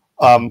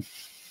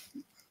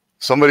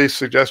 Somebody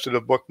suggested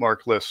a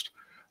bookmark list.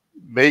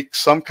 Make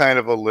some kind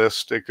of a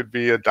list. It could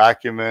be a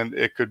document.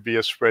 It could be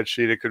a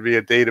spreadsheet. It could be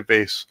a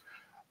database.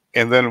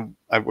 And then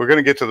we're going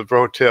to get to the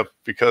pro tip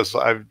because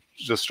I've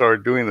just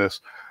started doing this.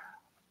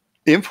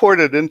 Import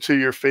it into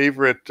your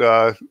favorite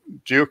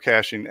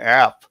geocaching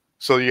app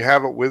so you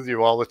have it with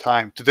you all the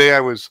time. Today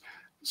I was,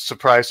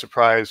 surprise,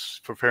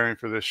 preparing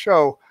for this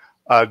show,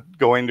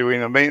 doing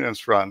a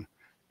maintenance run.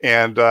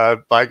 And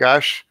by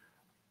gosh,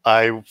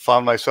 I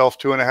found myself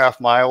 2.5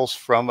 miles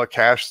from a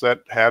cache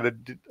that had a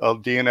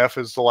DNF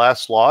as the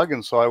last log.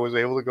 And so I was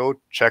able to go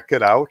check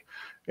it out.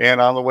 And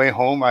on the way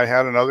home, I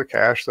had another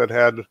cache that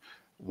had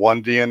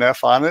one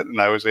DNF on it. And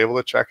I was able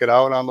to check it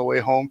out on the way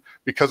home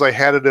because I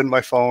had it in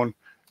my phone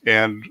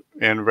and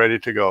ready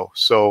to go.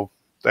 So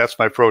that's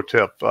my pro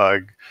tip.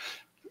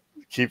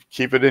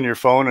 Keep it in your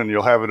phone and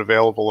you'll have it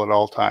available at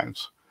all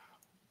times.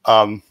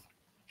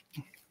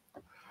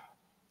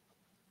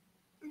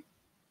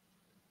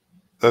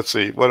 Let's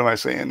see. What am I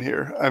saying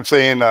here? I'm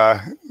saying,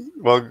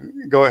 well,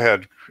 go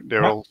ahead,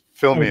 Daryl.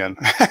 Fill me in.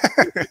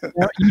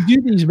 Now,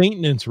 you do these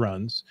maintenance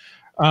runs.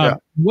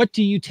 What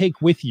do you take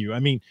with you? I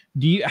mean,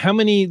 how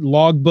many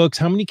log books,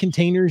 how many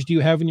containers do you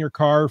have in your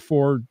car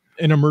for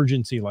an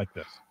emergency like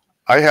this?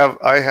 I have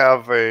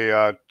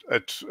a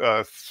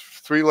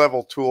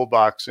 3-level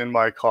toolbox in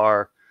my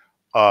car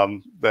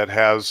that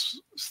has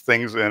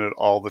things in it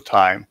all the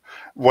time,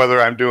 whether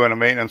I'm doing a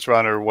maintenance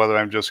run or whether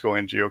I'm just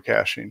going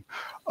geocaching.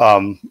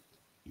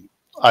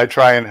 I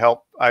try and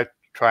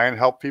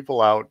help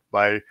people out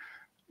by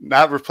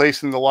not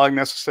replacing the log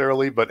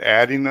necessarily, but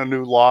adding a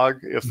new log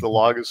if the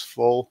log is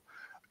full.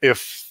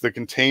 If the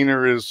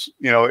container is,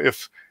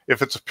 if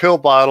it's a pill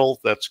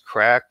bottle that's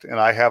cracked and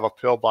I have a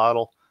pill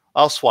bottle,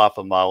 I'll swap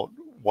them out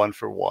one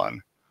for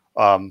one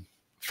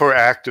for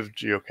active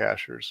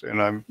geocachers.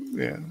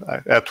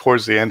 And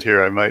towards the end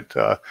here, I might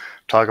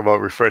talk about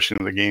refreshing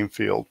the game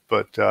field,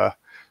 but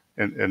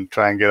and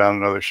try and get on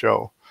another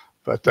show.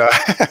 But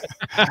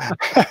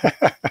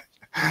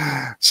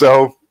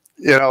so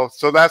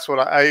that's what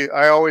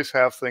I always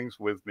have things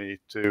with me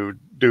to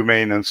do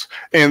maintenance.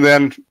 And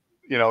then,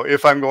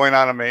 if I'm going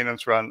on a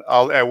maintenance run,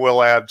 I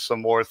will add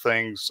some more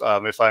things.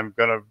 If I'm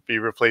going to be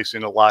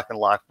replacing a lock and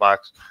lock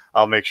box,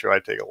 I'll make sure I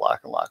take a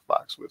lock and lock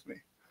box with me.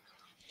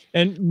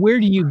 And where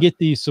do you get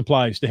these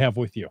supplies to have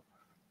with you?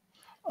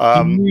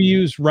 Do you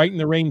use Write in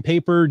the Rain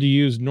paper? Do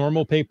you use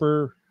normal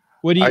paper?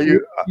 What do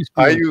you use?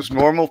 I use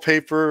normal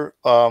paper.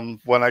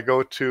 When I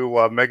go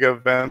to mega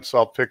events,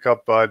 I'll pick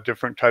up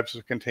different types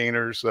of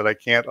containers that I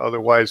can't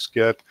otherwise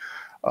get.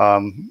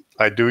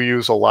 I do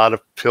use a lot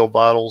of pill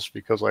bottles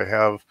because I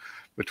have,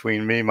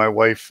 between me, my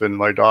wife, and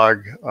my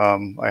dog,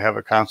 I have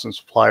a constant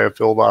supply of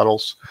pill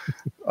bottles,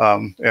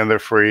 and they're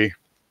free,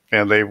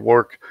 and they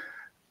work,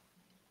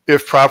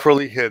 if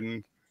properly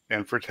hidden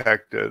and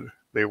protected,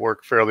 they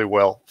work fairly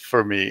well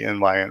for me in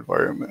my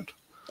environment.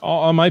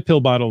 All my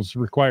pill bottles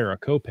require a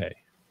copay.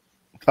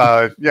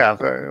 Yeah,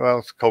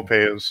 well,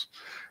 copay is,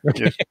 but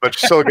you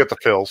still get the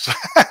pills.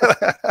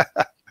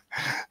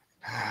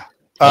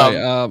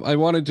 I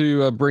wanted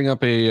to bring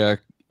up a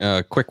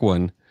quick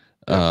one.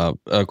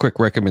 A quick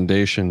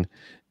recommendation: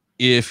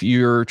 if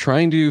you're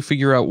trying to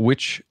figure out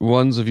which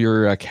ones of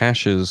your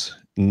caches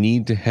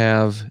need to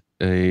have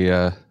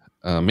a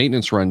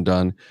maintenance run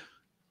done,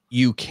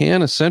 you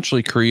can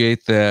essentially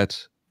create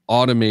that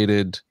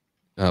automated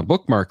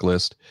bookmark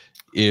list.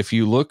 If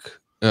you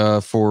look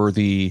for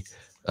the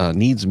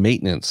needs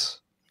maintenance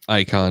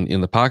icon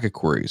in the pocket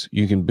queries,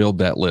 you can build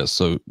that list.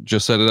 So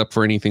just set it up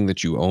for anything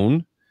that you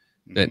own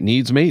that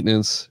needs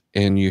maintenance,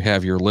 and you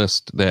have your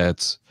list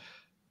that's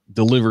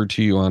delivered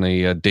to you on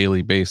a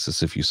daily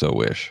basis if you so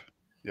wish.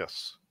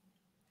 Yes,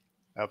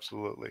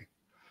 absolutely.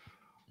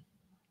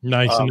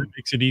 Nice. And it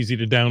makes it easy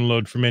to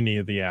download from any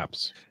of the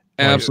apps.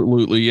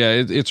 Absolutely.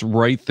 Yeah. It's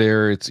right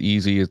there. It's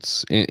easy.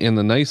 And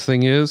the nice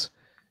thing is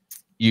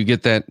you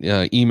get that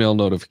email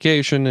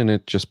notification, and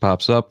it just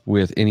pops up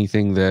with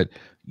anything that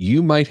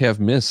you might have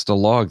missed a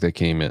log that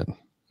came in.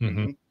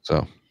 Mm-hmm.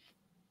 So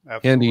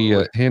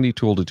absolutely. handy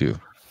tool to do.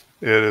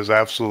 It is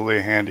absolutely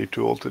a handy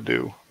tool to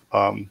do.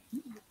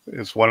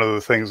 It's one of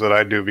the things that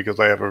I do because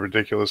I have a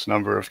ridiculous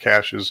number of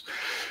caches.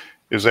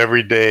 Is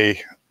every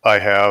day I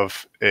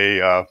have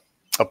a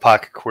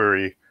pocket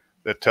query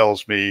that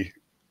tells me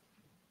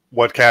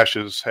what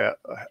caches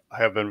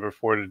have been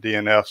reported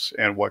DNFs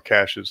and what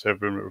caches have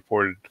been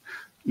reported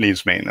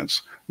needs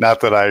maintenance. Not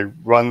that I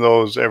run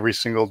those every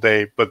single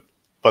day, but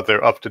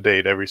they're up to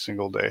date every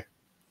single day.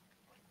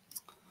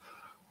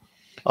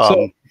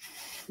 So,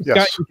 yes.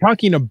 Scott, you're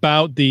talking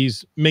about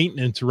these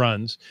maintenance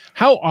runs.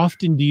 How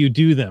often do you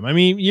do them? I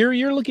mean,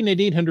 you're looking at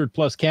 800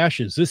 plus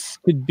caches. This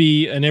could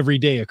be an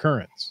everyday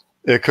occurrence.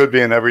 It could be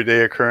an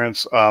everyday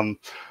occurrence.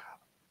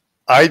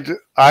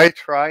 I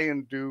try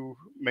and do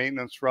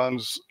maintenance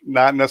runs,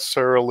 not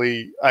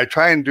necessarily. I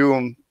try and do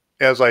them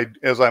as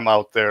I'm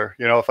out there.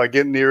 You know, if I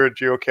get near a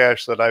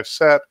geocache that I've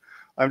set,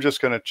 I'm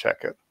just going to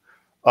check it.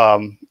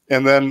 And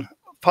then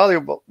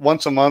probably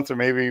once a month or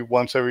maybe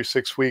once every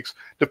 6 weeks,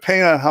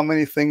 depending on how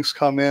many things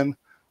come in,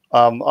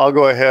 I'll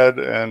go ahead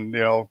and,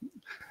 you know,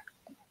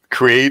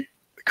 create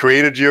a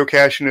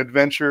geocaching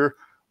adventure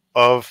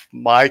of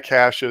my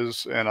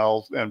caches,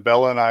 and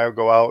Bella and I will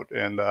go out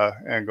and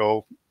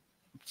go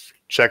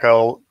check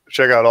out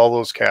all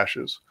those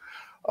caches.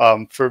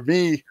 For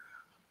me,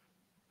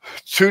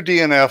 two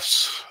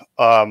DNFs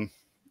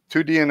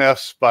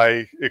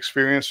by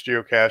experienced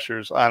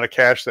geocachers on a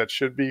cache that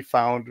should be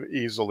found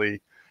easily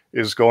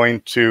is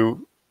going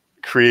to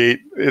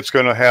it's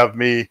going to have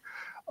me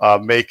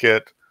make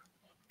it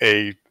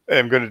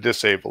I'm going to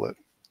disable it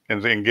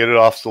and then get it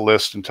off the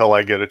list until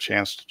I get a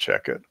chance to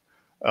check it.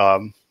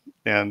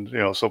 And, you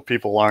know, so I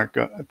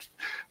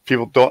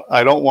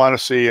don't want to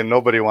see, and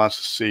nobody wants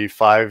to see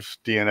 5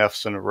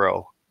 DNFs in a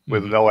row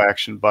with no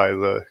action by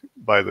the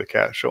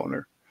cache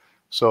owner.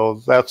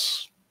 So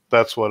that's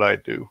what I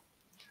do.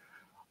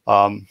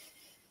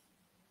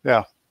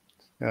 Yeah.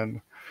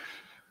 And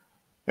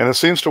it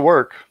seems to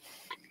work,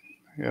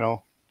 you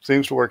know,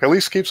 at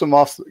least gets them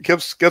off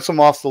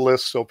the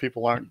list. So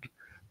people aren't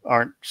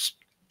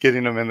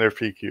getting them in their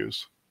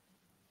PQs.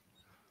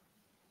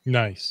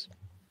 Nice.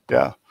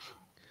 Yeah.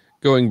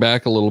 Going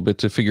back a little bit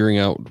to figuring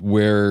out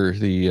where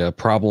the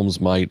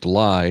problems might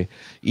lie,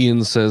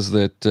 Ian says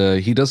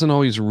that he doesn't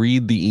always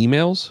read the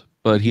emails,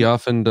 but he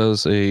often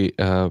does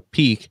a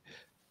peek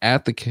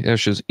at the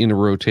caches in a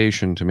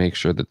rotation to make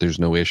sure that there's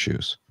no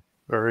issues.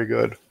 Very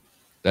good.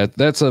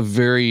 That's a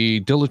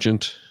very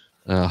diligent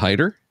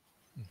hider.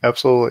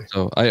 Absolutely.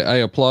 So I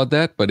applaud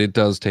that, but it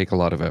does take a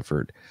lot of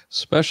effort,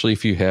 especially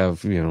if you have,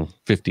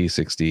 50,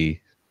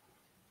 60,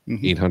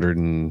 800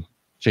 and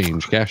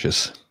change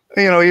caches.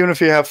 You know, even if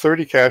you have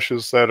 30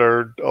 caches that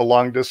are a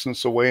long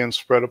distance away and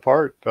spread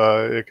apart,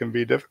 it can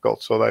be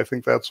difficult. So I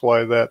think that's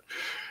why that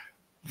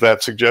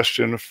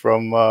suggestion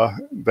from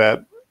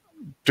that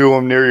do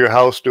them near your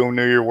house, do them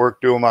near your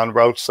work, do them on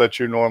routes that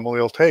you normally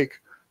will take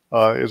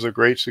is a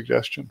great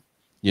suggestion.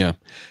 Yeah.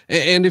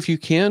 And if you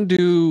can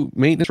do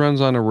maintenance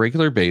runs on a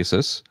regular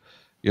basis,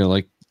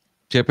 like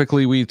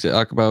typically we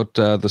talk about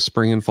the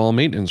spring and fall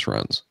maintenance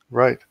runs.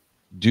 Right.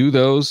 Do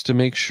those to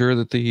make sure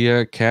that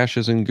the cache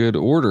is in good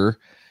order,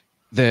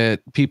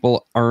 that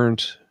people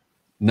aren't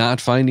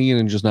not finding it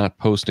and just not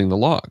posting the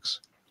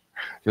logs.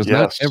 Because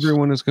not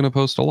everyone is going to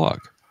post a log.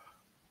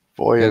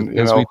 Boy,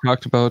 as we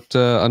talked about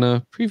on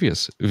a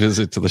previous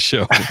visit to the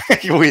show.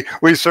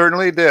 we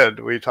certainly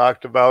did. We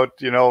talked about,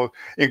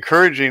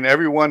 encouraging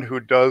everyone who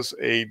does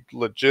a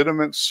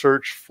legitimate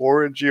search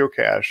for a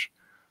geocache,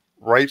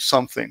 write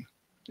something,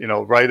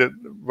 write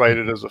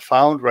it as a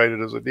found, write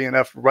it as a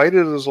DNF, write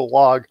it as a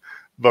log,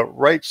 but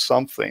write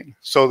something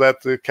so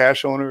that the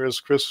cache owner, as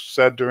Chris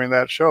said during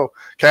that show,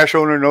 cache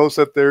owner knows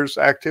that there's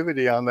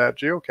activity on that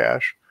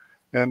geocache.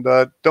 And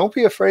don't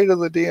be afraid of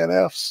the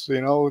DNFs.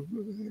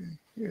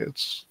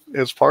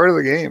 It's part of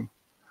the game.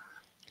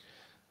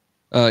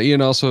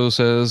 Ian also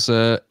says,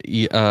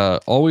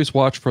 always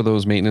watch for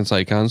those maintenance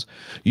icons.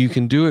 You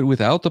can do it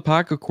without the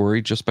pocket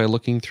query just by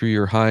looking through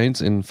your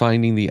hides and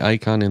finding the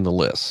icon in the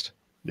list.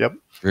 Yep.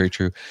 Very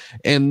true.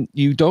 And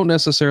you don't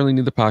necessarily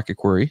need the pocket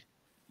query.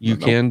 You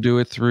can do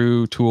it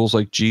through tools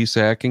like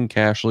GSAC, and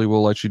Cachely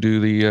will let you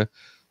do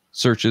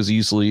searches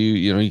easily.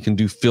 You know, you can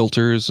do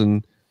filters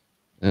and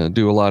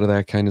do a lot of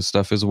that kind of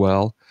stuff as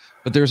well.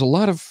 But there's a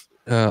lot of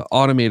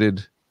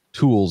automated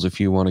tools if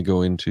you want to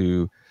go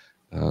into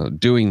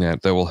doing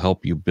that will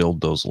help you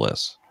build those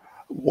lists.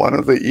 One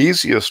of the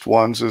easiest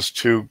ones is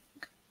to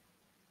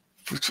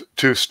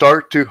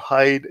start to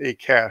hide a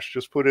cache.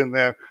 Just put in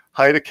there,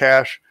 hide a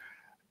cache,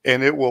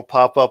 and it will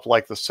pop up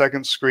like the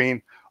second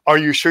screen. Are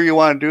you sure you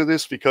want to do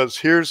this? Because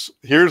here's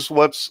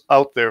what's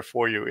out there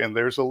for you. And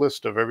there's a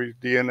list of every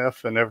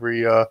DNF and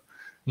every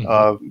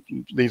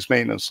leads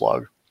maintenance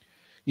log.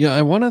 Yeah,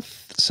 I want to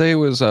say it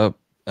was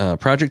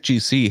Project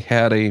GC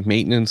had a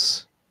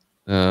maintenance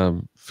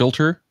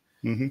filter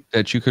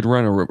that you could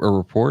run a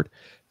report.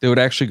 They would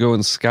actually go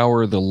and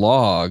scour the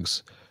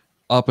logs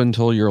up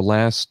until your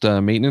last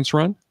maintenance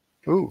run.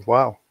 Ooh,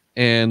 wow.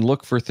 And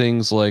look for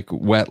things like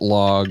wet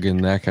log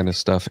and that kind of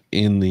stuff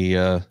in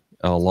the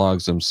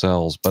logs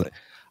themselves. But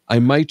I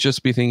might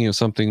just be thinking of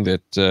something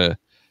that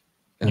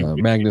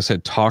Magnus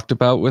had talked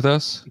about with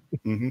us.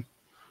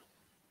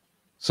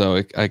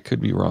 So I could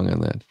be wrong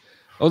on that.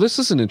 Oh, this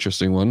is an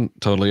interesting one,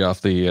 totally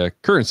off the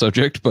current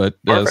subject,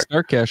 but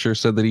Starcasher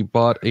said that he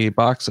bought a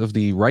box of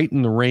the Write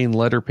in the Rain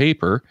letter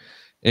paper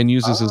and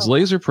uses his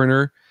laser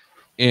printer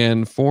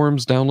and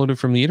forms downloaded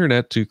from the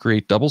internet to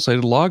create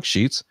double-sided log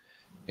sheets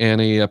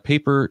and a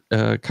paper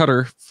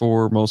cutter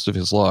for most of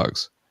his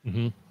logs.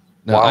 Now,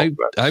 wow,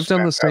 I've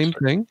done the same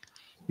thing,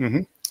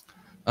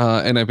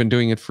 and I've been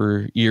doing it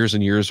for years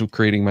and years of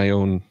creating my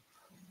own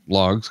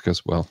logs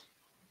because, well,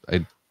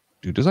 I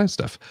do design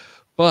stuff.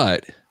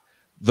 But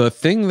the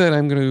thing that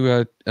I'm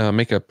going to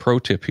make a pro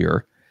tip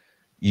here,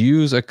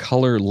 use a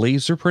color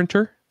laser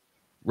printer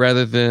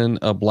rather than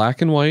a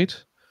black and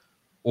white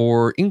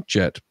or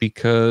inkjet,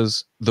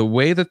 because the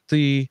way that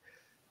the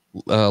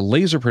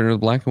laser printer, the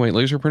black and white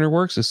laser printer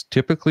works is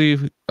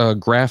typically a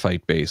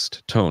graphite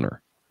based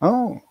toner.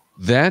 Oh.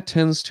 That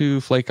tends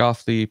to flake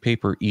off the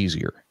paper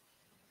easier.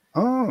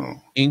 Oh.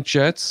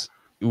 Inkjets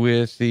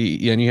with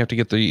and you have to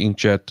get the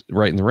inkjet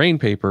Write in the Rain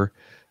paper,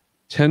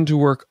 tend to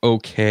work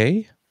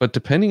okay, but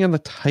depending on the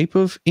type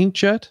of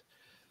inkjet,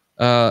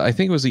 I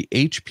think it was the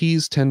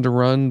HPs tend to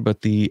run,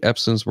 but the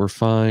Epsons were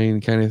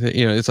fine, kind of thing.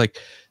 You know, it's like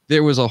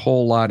there was a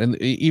whole lot, and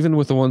even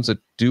with the ones that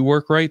do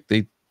work right,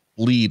 they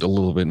bleed a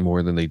little bit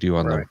more than they do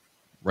on the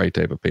right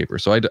type of paper.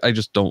 So I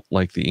just don't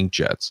like the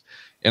inkjets,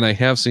 and I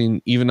have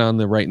seen even on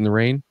the Write in the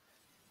Rain,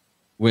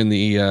 when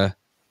the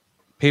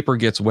paper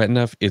gets wet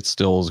enough, it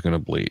still is going to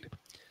bleed.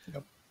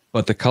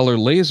 But the color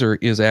laser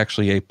is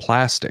actually a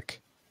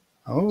plastic.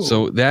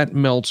 So that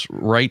melts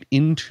right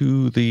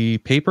into the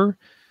paper,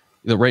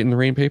 the Write in the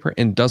Rain paper,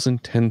 and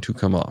doesn't tend to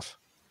come off.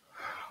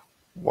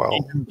 Well,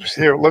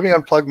 here, let me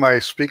unplug my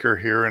speaker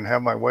here and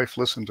have my wife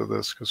listen to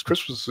this, because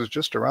Christmas is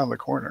just around the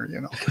corner,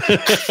 you know.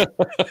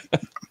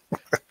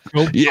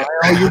 Yeah,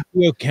 all your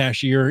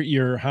geocache,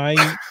 your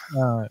high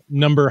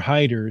number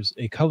hiders,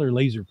 a color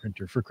laser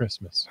printer for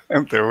Christmas.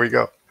 And there we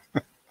go.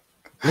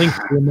 Link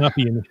will not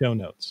be in the show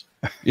notes.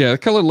 Yeah,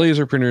 color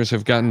laser printers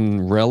have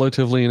gotten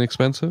relatively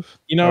inexpensive.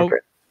 You know,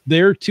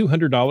 they're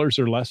 $200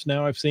 or less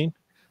now, I've seen.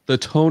 The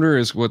toner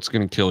is what's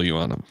going to kill you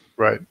on them.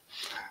 Right.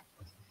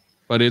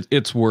 But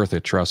it's worth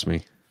it, trust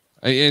me.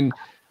 And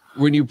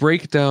when you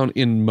break it down,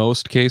 in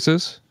most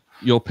cases,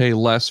 you'll pay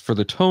less for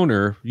the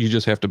toner. You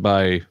just have to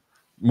buy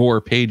more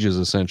pages,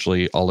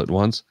 essentially, all at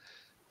once,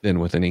 than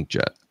with an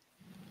inkjet.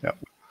 Yep.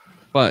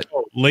 But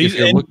laser, if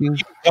you're looking,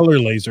 color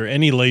laser,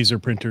 any laser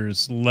printer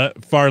is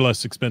far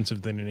less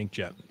expensive than an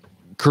inkjet.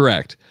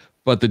 Correct.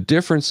 But the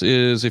difference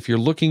is if you're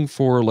looking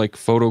for like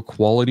photo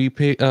quality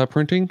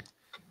printing,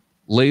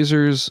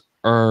 lasers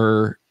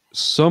are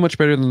so much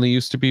better than they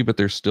used to be, but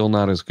they're still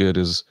not as good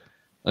as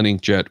an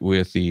inkjet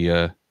with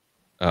the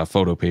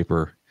photo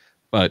paper.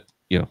 But,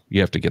 you know,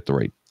 you have to get the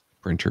right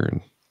printer.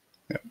 And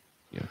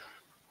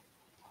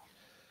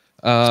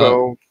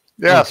so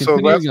that's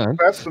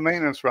the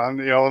maintenance run,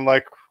 you know, and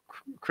like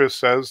Chris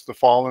says, the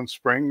fall and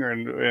spring,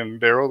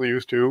 and Daryl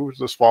used to,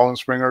 this fall and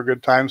spring are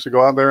good times to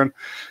go out there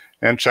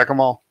and check them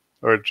all,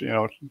 or, you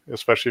know,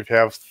 especially if you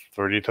have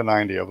 30 to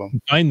 90 of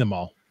them. Find them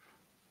all.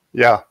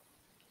 Yeah.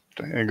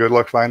 And good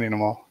luck finding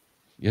them all.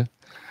 Yeah.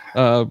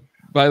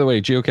 By the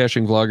way,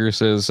 Geocaching Vlogger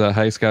says,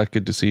 hi, Scott.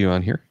 Good to see you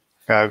on here.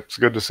 Yeah, it's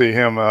good to see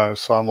him.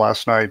 Saw him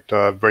last night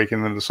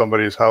breaking into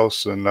somebody's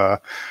house and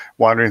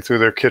wandering through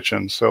their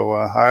kitchen. So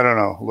I don't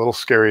know, a little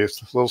scary.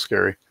 It's a little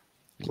scary.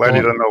 Glad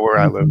he doesn't know where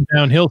I live.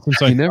 Downhill since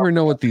you never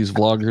know what these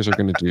vloggers are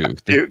going to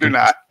do. You do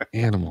not.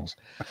 Animals.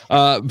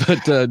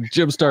 But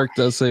Jim Stark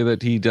does say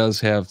that he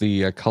does have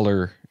the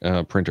color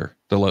printer,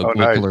 the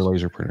color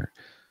laser printer.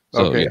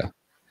 So yeah,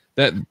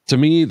 that to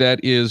me,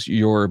 that is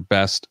your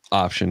best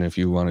option if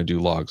you want to do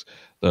logs.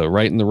 The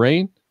Write in the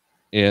Rain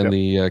and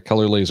the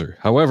color laser.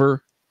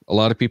 However, a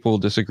lot of people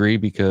disagree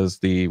because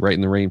the Write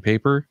in the Rain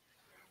paper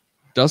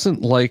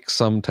doesn't like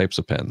some types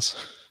of pens.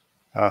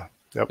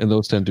 And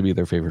those tend to be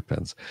their favorite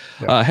pens.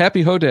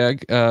 Happy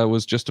Hodag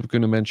was just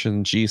going to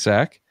mention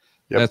GSAC.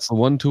 That's the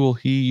one tool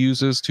he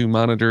uses to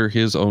monitor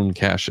his own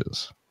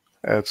caches.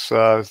 It's,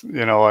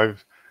 you know,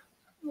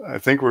 I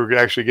think we're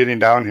actually getting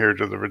down here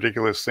to the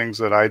ridiculous things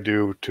that I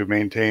do to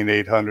maintain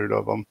 800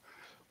 of them.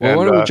 Well,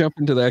 why don't we jump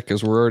into that,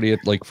 because we're already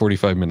at like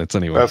 45 minutes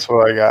anyway. That's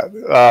what I got.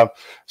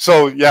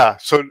 So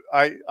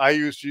I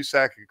use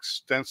GSAC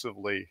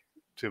extensively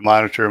to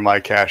monitor my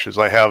caches.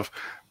 I have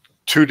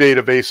 2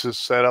 databases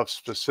set up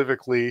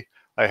specifically.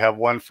 I have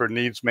one for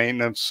needs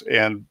maintenance,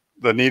 and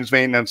the needs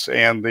maintenance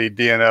and the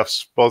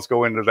DNFs both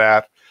go into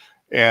that.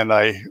 And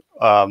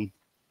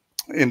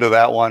into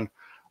that one,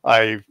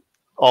 I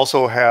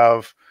also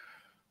have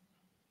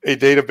a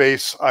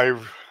database.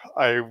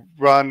 I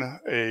run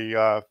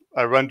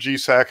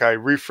GSAC. I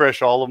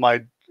refresh all of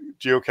my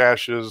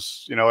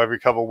geocaches, every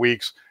couple of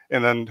weeks,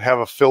 and then have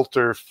a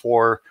filter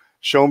for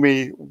show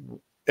me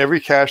every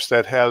cache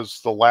that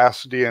has the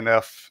last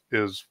DNF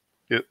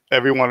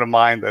every one of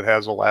mine that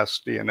has the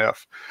last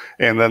DNF,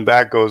 and then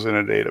that goes in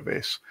a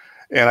database.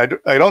 And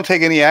I don't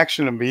take any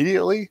action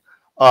immediately,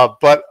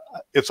 but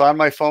it's on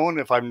my phone.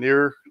 If I'm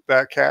near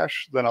that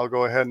cache, then I'll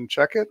go ahead and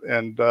check it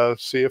and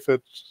see if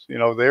it's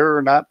there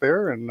or not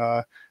there, and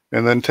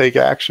then take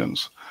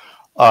actions.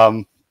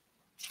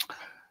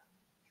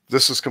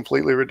 This is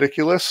completely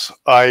ridiculous.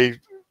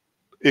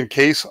 In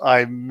case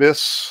I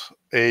miss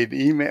an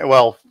email,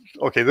 well,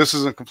 okay, this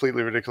isn't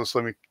completely ridiculous.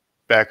 Let me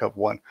back up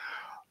one.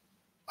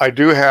 I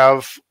do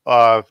have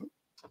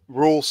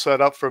rules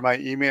set up for my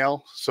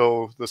email.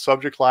 So the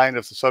subject line,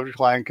 if the subject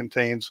line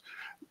contains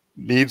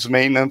needs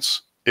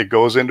maintenance, it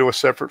goes into a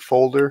separate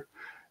folder.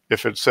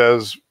 If it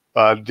says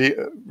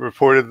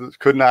reported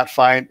could not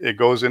find, it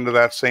goes into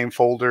that same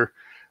folder.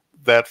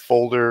 That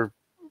folder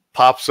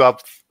pops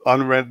up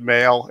unread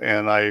mail,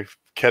 and I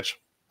catch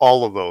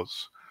all of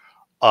those.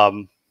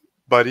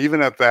 But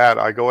even at that,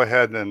 I go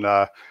ahead and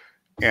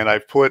I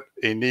put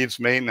a needs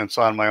maintenance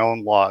on my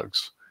own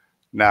logs.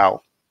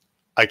 Now,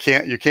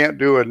 you can't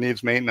do a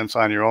needs maintenance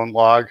on your own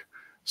log,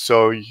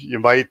 so you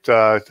might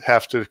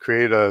have to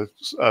create a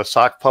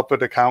sock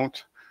puppet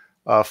account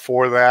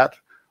for that,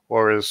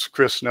 or as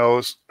Chris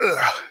knows,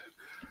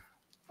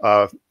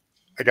 I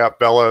got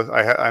Bella.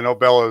 I know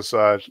Bella's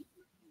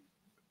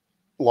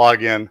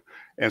login,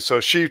 and so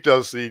she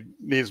does the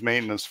needs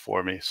maintenance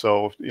for me.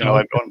 So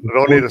I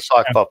don't need a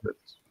sock puppet.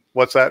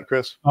 What's that,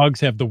 Chris? Dogs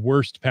have the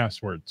worst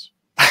passwords.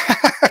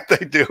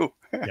 They do.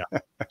 Yeah.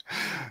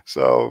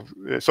 So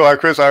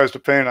Chris, I was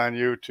depending on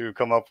you to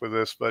come up with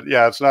this, but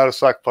yeah, it's not a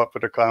sock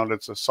puppet account;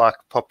 it's a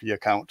sock puppy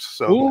account.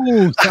 So,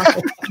 ooh,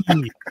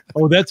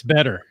 oh, that's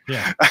better.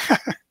 Yeah.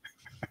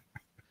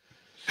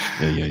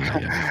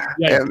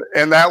 Yeah.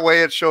 And that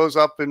way it shows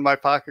up in my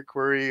pocket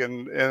query,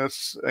 and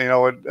it's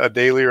a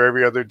daily or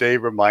every other day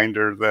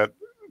reminder that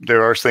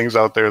there are things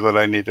out there that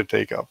I need to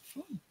take up.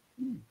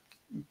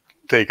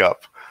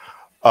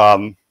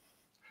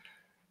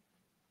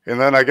 And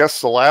then I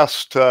guess the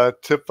last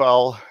tip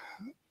I'll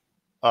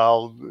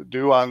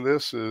do on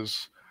this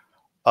is,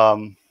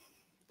 and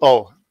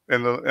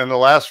the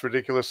last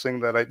ridiculous thing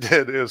that I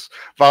did is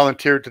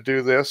volunteered to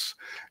do this.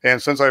 And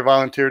since I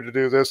volunteered to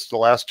do this, the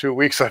last 2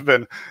 weeks I've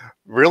been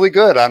really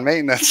good on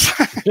maintenance.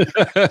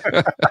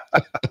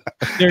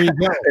 There you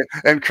go.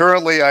 And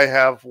currently I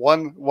have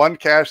one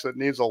cache that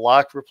needs a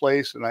lock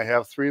replaced, and I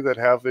have 3 that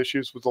have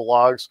issues with the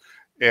logs.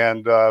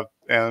 And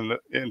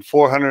in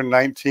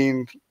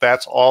 419,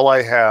 that's all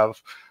I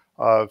have.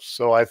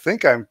 So I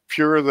think I'm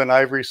purer than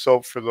ivory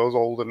soap for those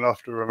old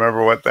enough to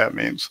remember what that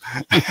means.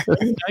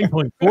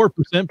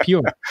 9.4%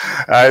 pure.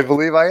 I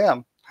believe I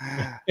am.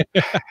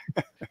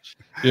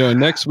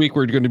 Next week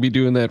we're going to be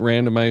doing that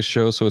randomized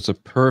show, so it's a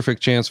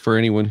perfect chance for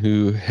anyone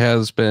who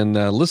has been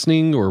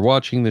listening or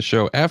watching the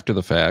show after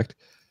the fact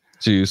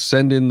to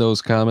send in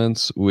those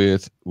comments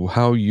with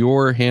how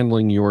you're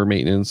handling your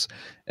maintenance.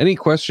 Any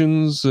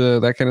questions,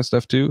 that kind of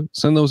stuff too,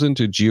 send those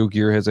into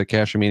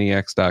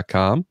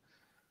geogearheads@cachemaniacs.com,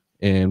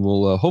 and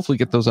we'll hopefully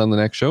get those on the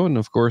next show. And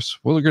of course,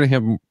 we're going to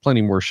have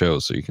plenty more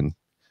shows, so you can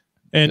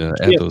add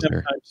those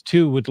there.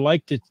 Too would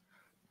like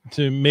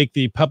to make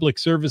the public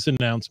service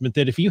announcement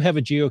that if you have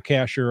a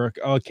geocache or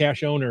a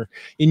cache owner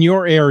in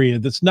your area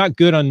that's not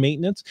good on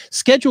maintenance,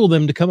 schedule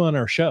them to come on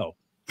our show.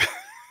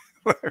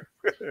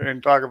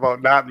 And talk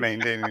about not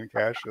maintaining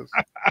caches.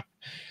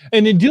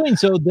 And in doing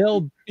so,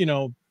 they'll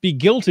be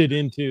guilted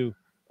into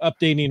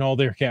updating all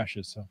their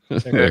caches. So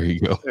there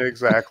you go.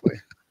 Exactly.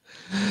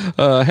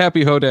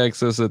 Happy Hodag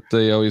says that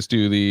they always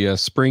do the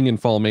spring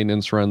and fall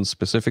maintenance runs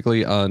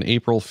specifically on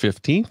April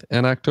 15th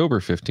and October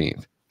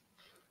 15th.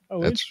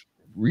 Oh, that's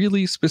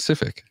really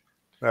specific.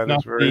 That Not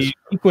is very the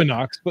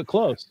equinox, but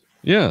close.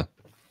 Yeah.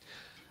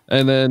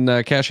 And then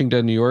Caching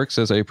Dead New York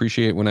says, I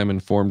appreciate when I'm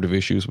informed of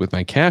issues with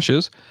my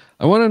caches.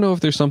 I want to know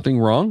if there's something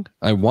wrong.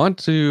 I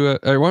want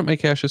my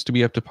caches to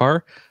be up to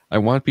par. I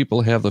want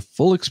people to have the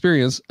full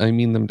experience I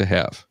mean them to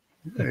have.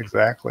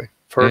 Exactly.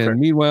 Perfect. And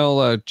meanwhile,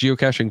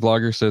 Geocaching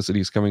Vlogger says that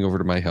he's coming over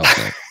to my house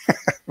now.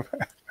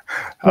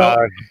 Well,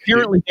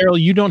 apparently,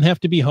 Daryl, you don't have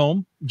to be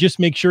home. Just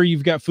make sure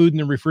you've got food in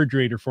the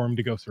refrigerator for him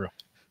to go through.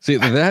 See,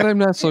 that I'm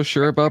not so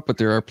sure about, but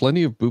there are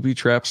plenty of booby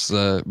traps,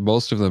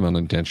 most of them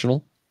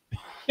unintentional.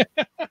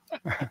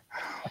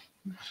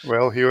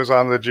 Well, he was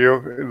on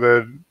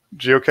the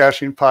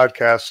geocaching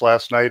podcast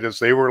last night as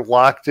they were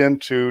locked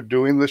into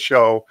doing the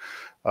show.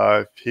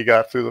 He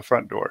got through the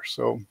front door.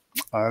 So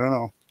I don't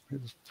know.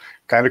 It's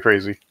kind of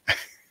crazy.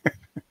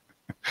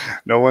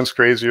 No one's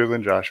crazier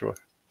than Joshua.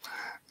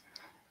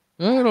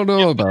 I don't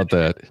know about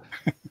that.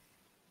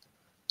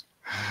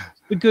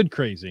 The good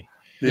crazy.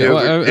 He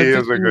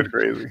is a good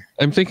crazy.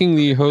 I'm thinking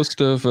the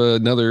host of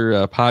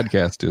another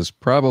podcast is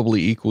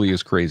probably equally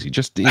as crazy,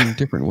 just in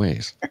different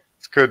ways.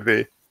 Could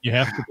be. You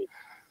have to be.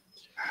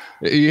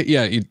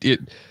 Yeah,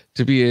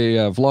 to be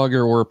a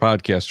vlogger or a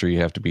podcaster, you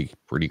have to be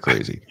pretty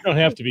crazy. You don't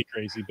have to be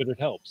crazy, but it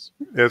helps.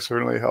 It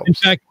certainly helps. In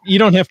fact, you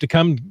don't have to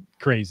come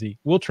crazy.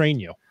 We'll train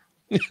you.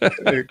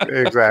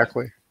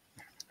 Exactly.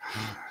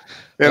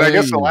 And I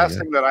guess the last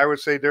thing that I would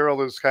say,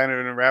 Daryl, is kind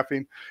of in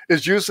wrapping,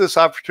 is use this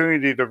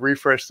opportunity to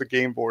refresh the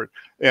game board.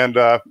 And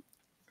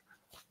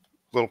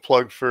little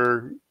plug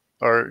for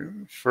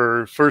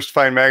First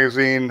Find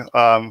Magazine.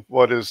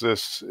 What is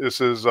this?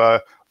 This is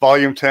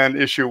Volume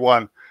 10, Issue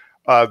 1.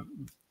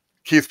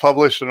 Keith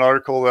published an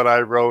article that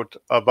I wrote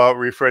about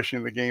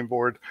refreshing the game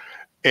board,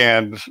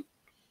 and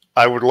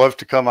I would love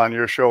to come on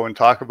your show and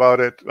talk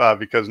about it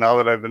because now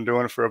that I've been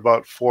doing it for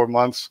about 4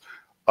 months,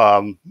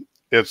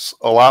 it's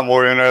a lot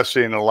more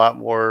interesting and a lot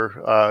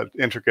more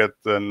intricate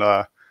than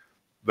I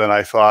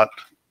thought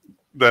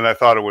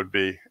it would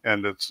be,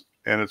 and it's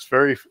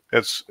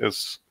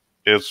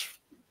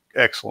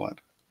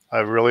excellent. I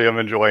really am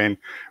enjoying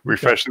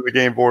refreshing the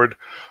game board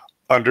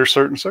under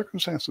certain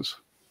circumstances.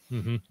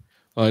 Mm-hmm.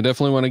 Well, I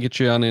definitely want to get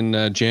you on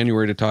in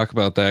January to talk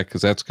about that,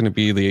 because that's going to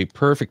be the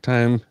perfect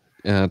time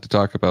to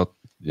talk about,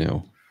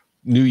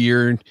 New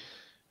Year,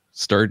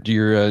 start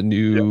your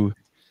new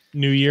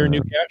year,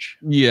 new cache.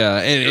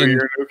 Yeah, and New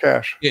Year, new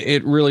cache.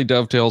 It really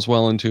dovetails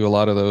well into a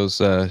lot of those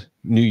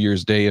New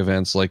Year's Day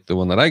events, like the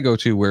one that I go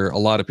to, where a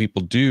lot of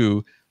people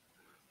do,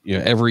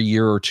 every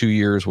year or 2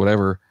 years,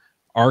 whatever,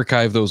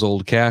 archive those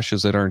old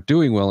caches that aren't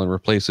doing well and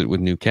replace it with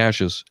new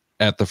caches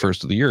at the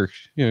first of the year.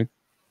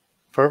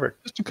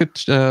 Perfect. Just a good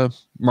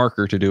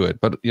marker to do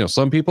it. But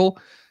some people,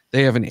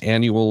 they have an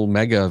annual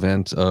mega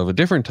event of a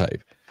different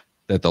type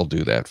that they'll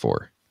do that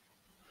for.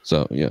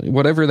 So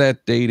whatever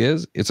that date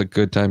is, it's a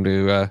good time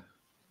to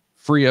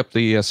free up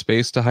the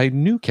space to hide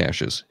new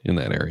caches in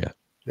that area.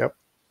 Yep,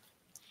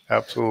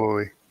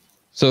 absolutely.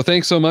 So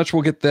thanks so much.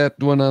 We'll get that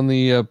one on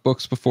the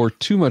books before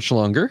too much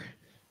longer,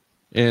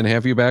 and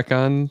have you back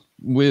on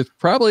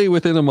probably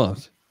within a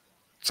month.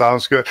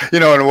 Sounds good.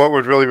 And what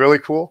was really, really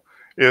cool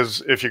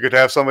is if you could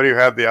have somebody who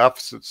had the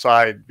opposite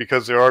side,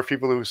 because there are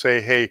people who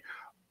say, hey,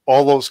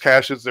 all those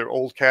caches, they're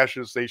old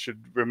caches, they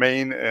should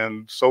remain,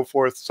 and so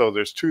forth. So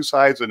there's two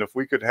sides, and if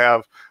we could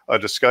have a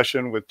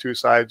discussion with two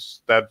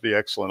sides, that'd be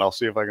excellent. I'll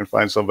see if I can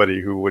find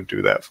somebody who would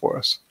do that for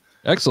us.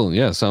 Excellent.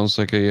 Yeah, sounds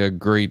like a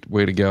great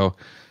way to go.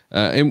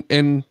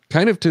 And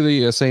kind of to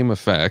the same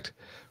effect,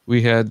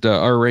 we had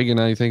R. Reagan,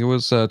 I think it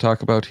was,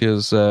 talk about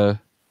his, I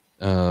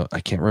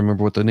can't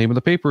remember what the name of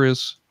the paper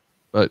is,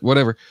 but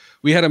whatever.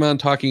 We had him on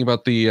talking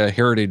about the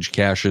heritage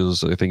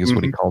caches, I think is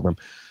what he called them.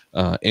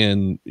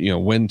 And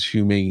when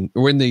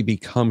they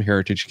become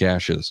heritage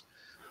caches.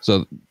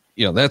 So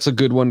that's a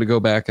good one to go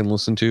back and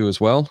listen to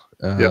as well.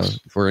 Yes.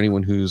 For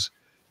anyone who's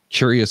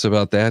curious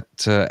about that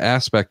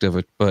aspect of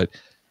it. But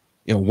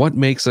what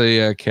makes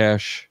a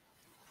cache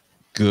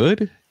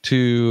good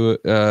to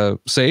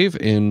save,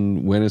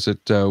 and when is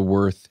it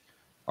worth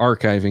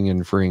archiving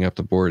and freeing up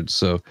the boards?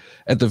 So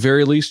at the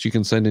very least, you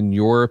can send in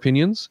your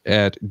opinions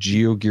at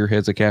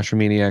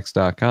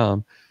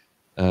geogearheads@cachemaniacs.com,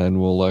 and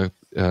we'll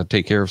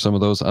take care of some of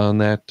those on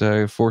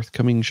that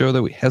forthcoming show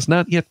that has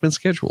not yet been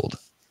scheduled.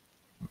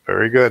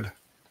 Very good.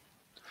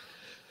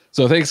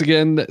 So thanks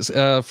again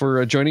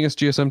for joining us,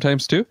 GSM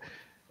Times 2,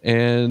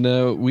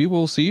 and we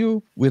will see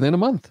you within a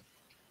month.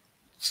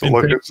 So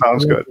it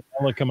sounds good.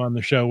 Bella come on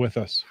the show with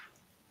us.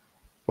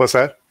 What's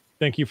that?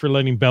 Thank you for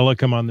letting Bella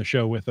come on the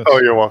show with us.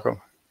 Oh, you're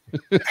welcome.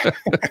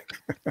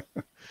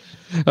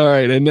 All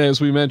right. And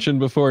as we mentioned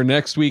before,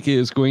 next week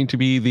is going to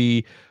be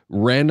the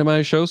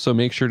randomized show. So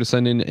make sure to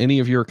send in any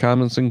of your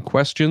comments and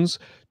questions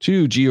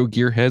to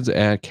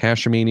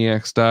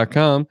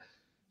geogearheads@cachemaniacs.com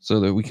so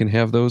that we can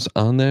have those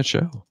on that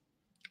show.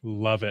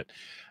 Love it.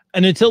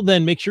 And until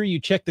then, make sure you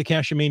check the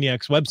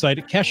Cachemaniacs website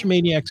at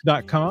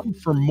cachemaniacs.com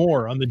for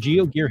more on the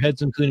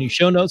GeoGearheads, including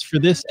show notes for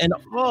this and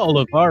all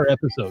of our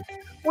episodes.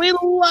 We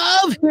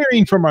love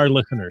hearing from our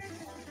listeners.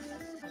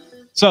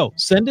 So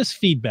send us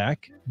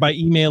feedback by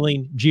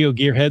emailing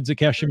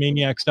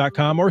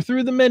geogearheads@cachemaniacs.com or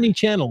through the many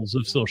channels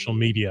of social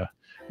media.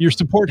 Your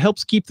support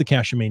helps keep the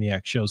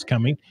Cachemaniacs shows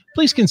coming.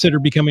 Please consider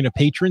becoming a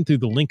patron through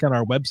the link on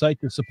our website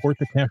to support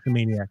the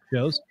Cachemaniacs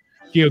shows.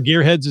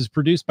 GeoGearheads is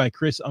produced by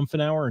Chris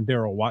Umfenauer and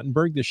Daryl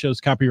Wattenberg. The show's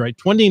copyright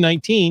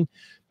 2019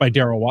 by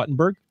Daryl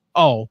Wattenberg.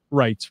 All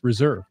rights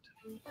reserved.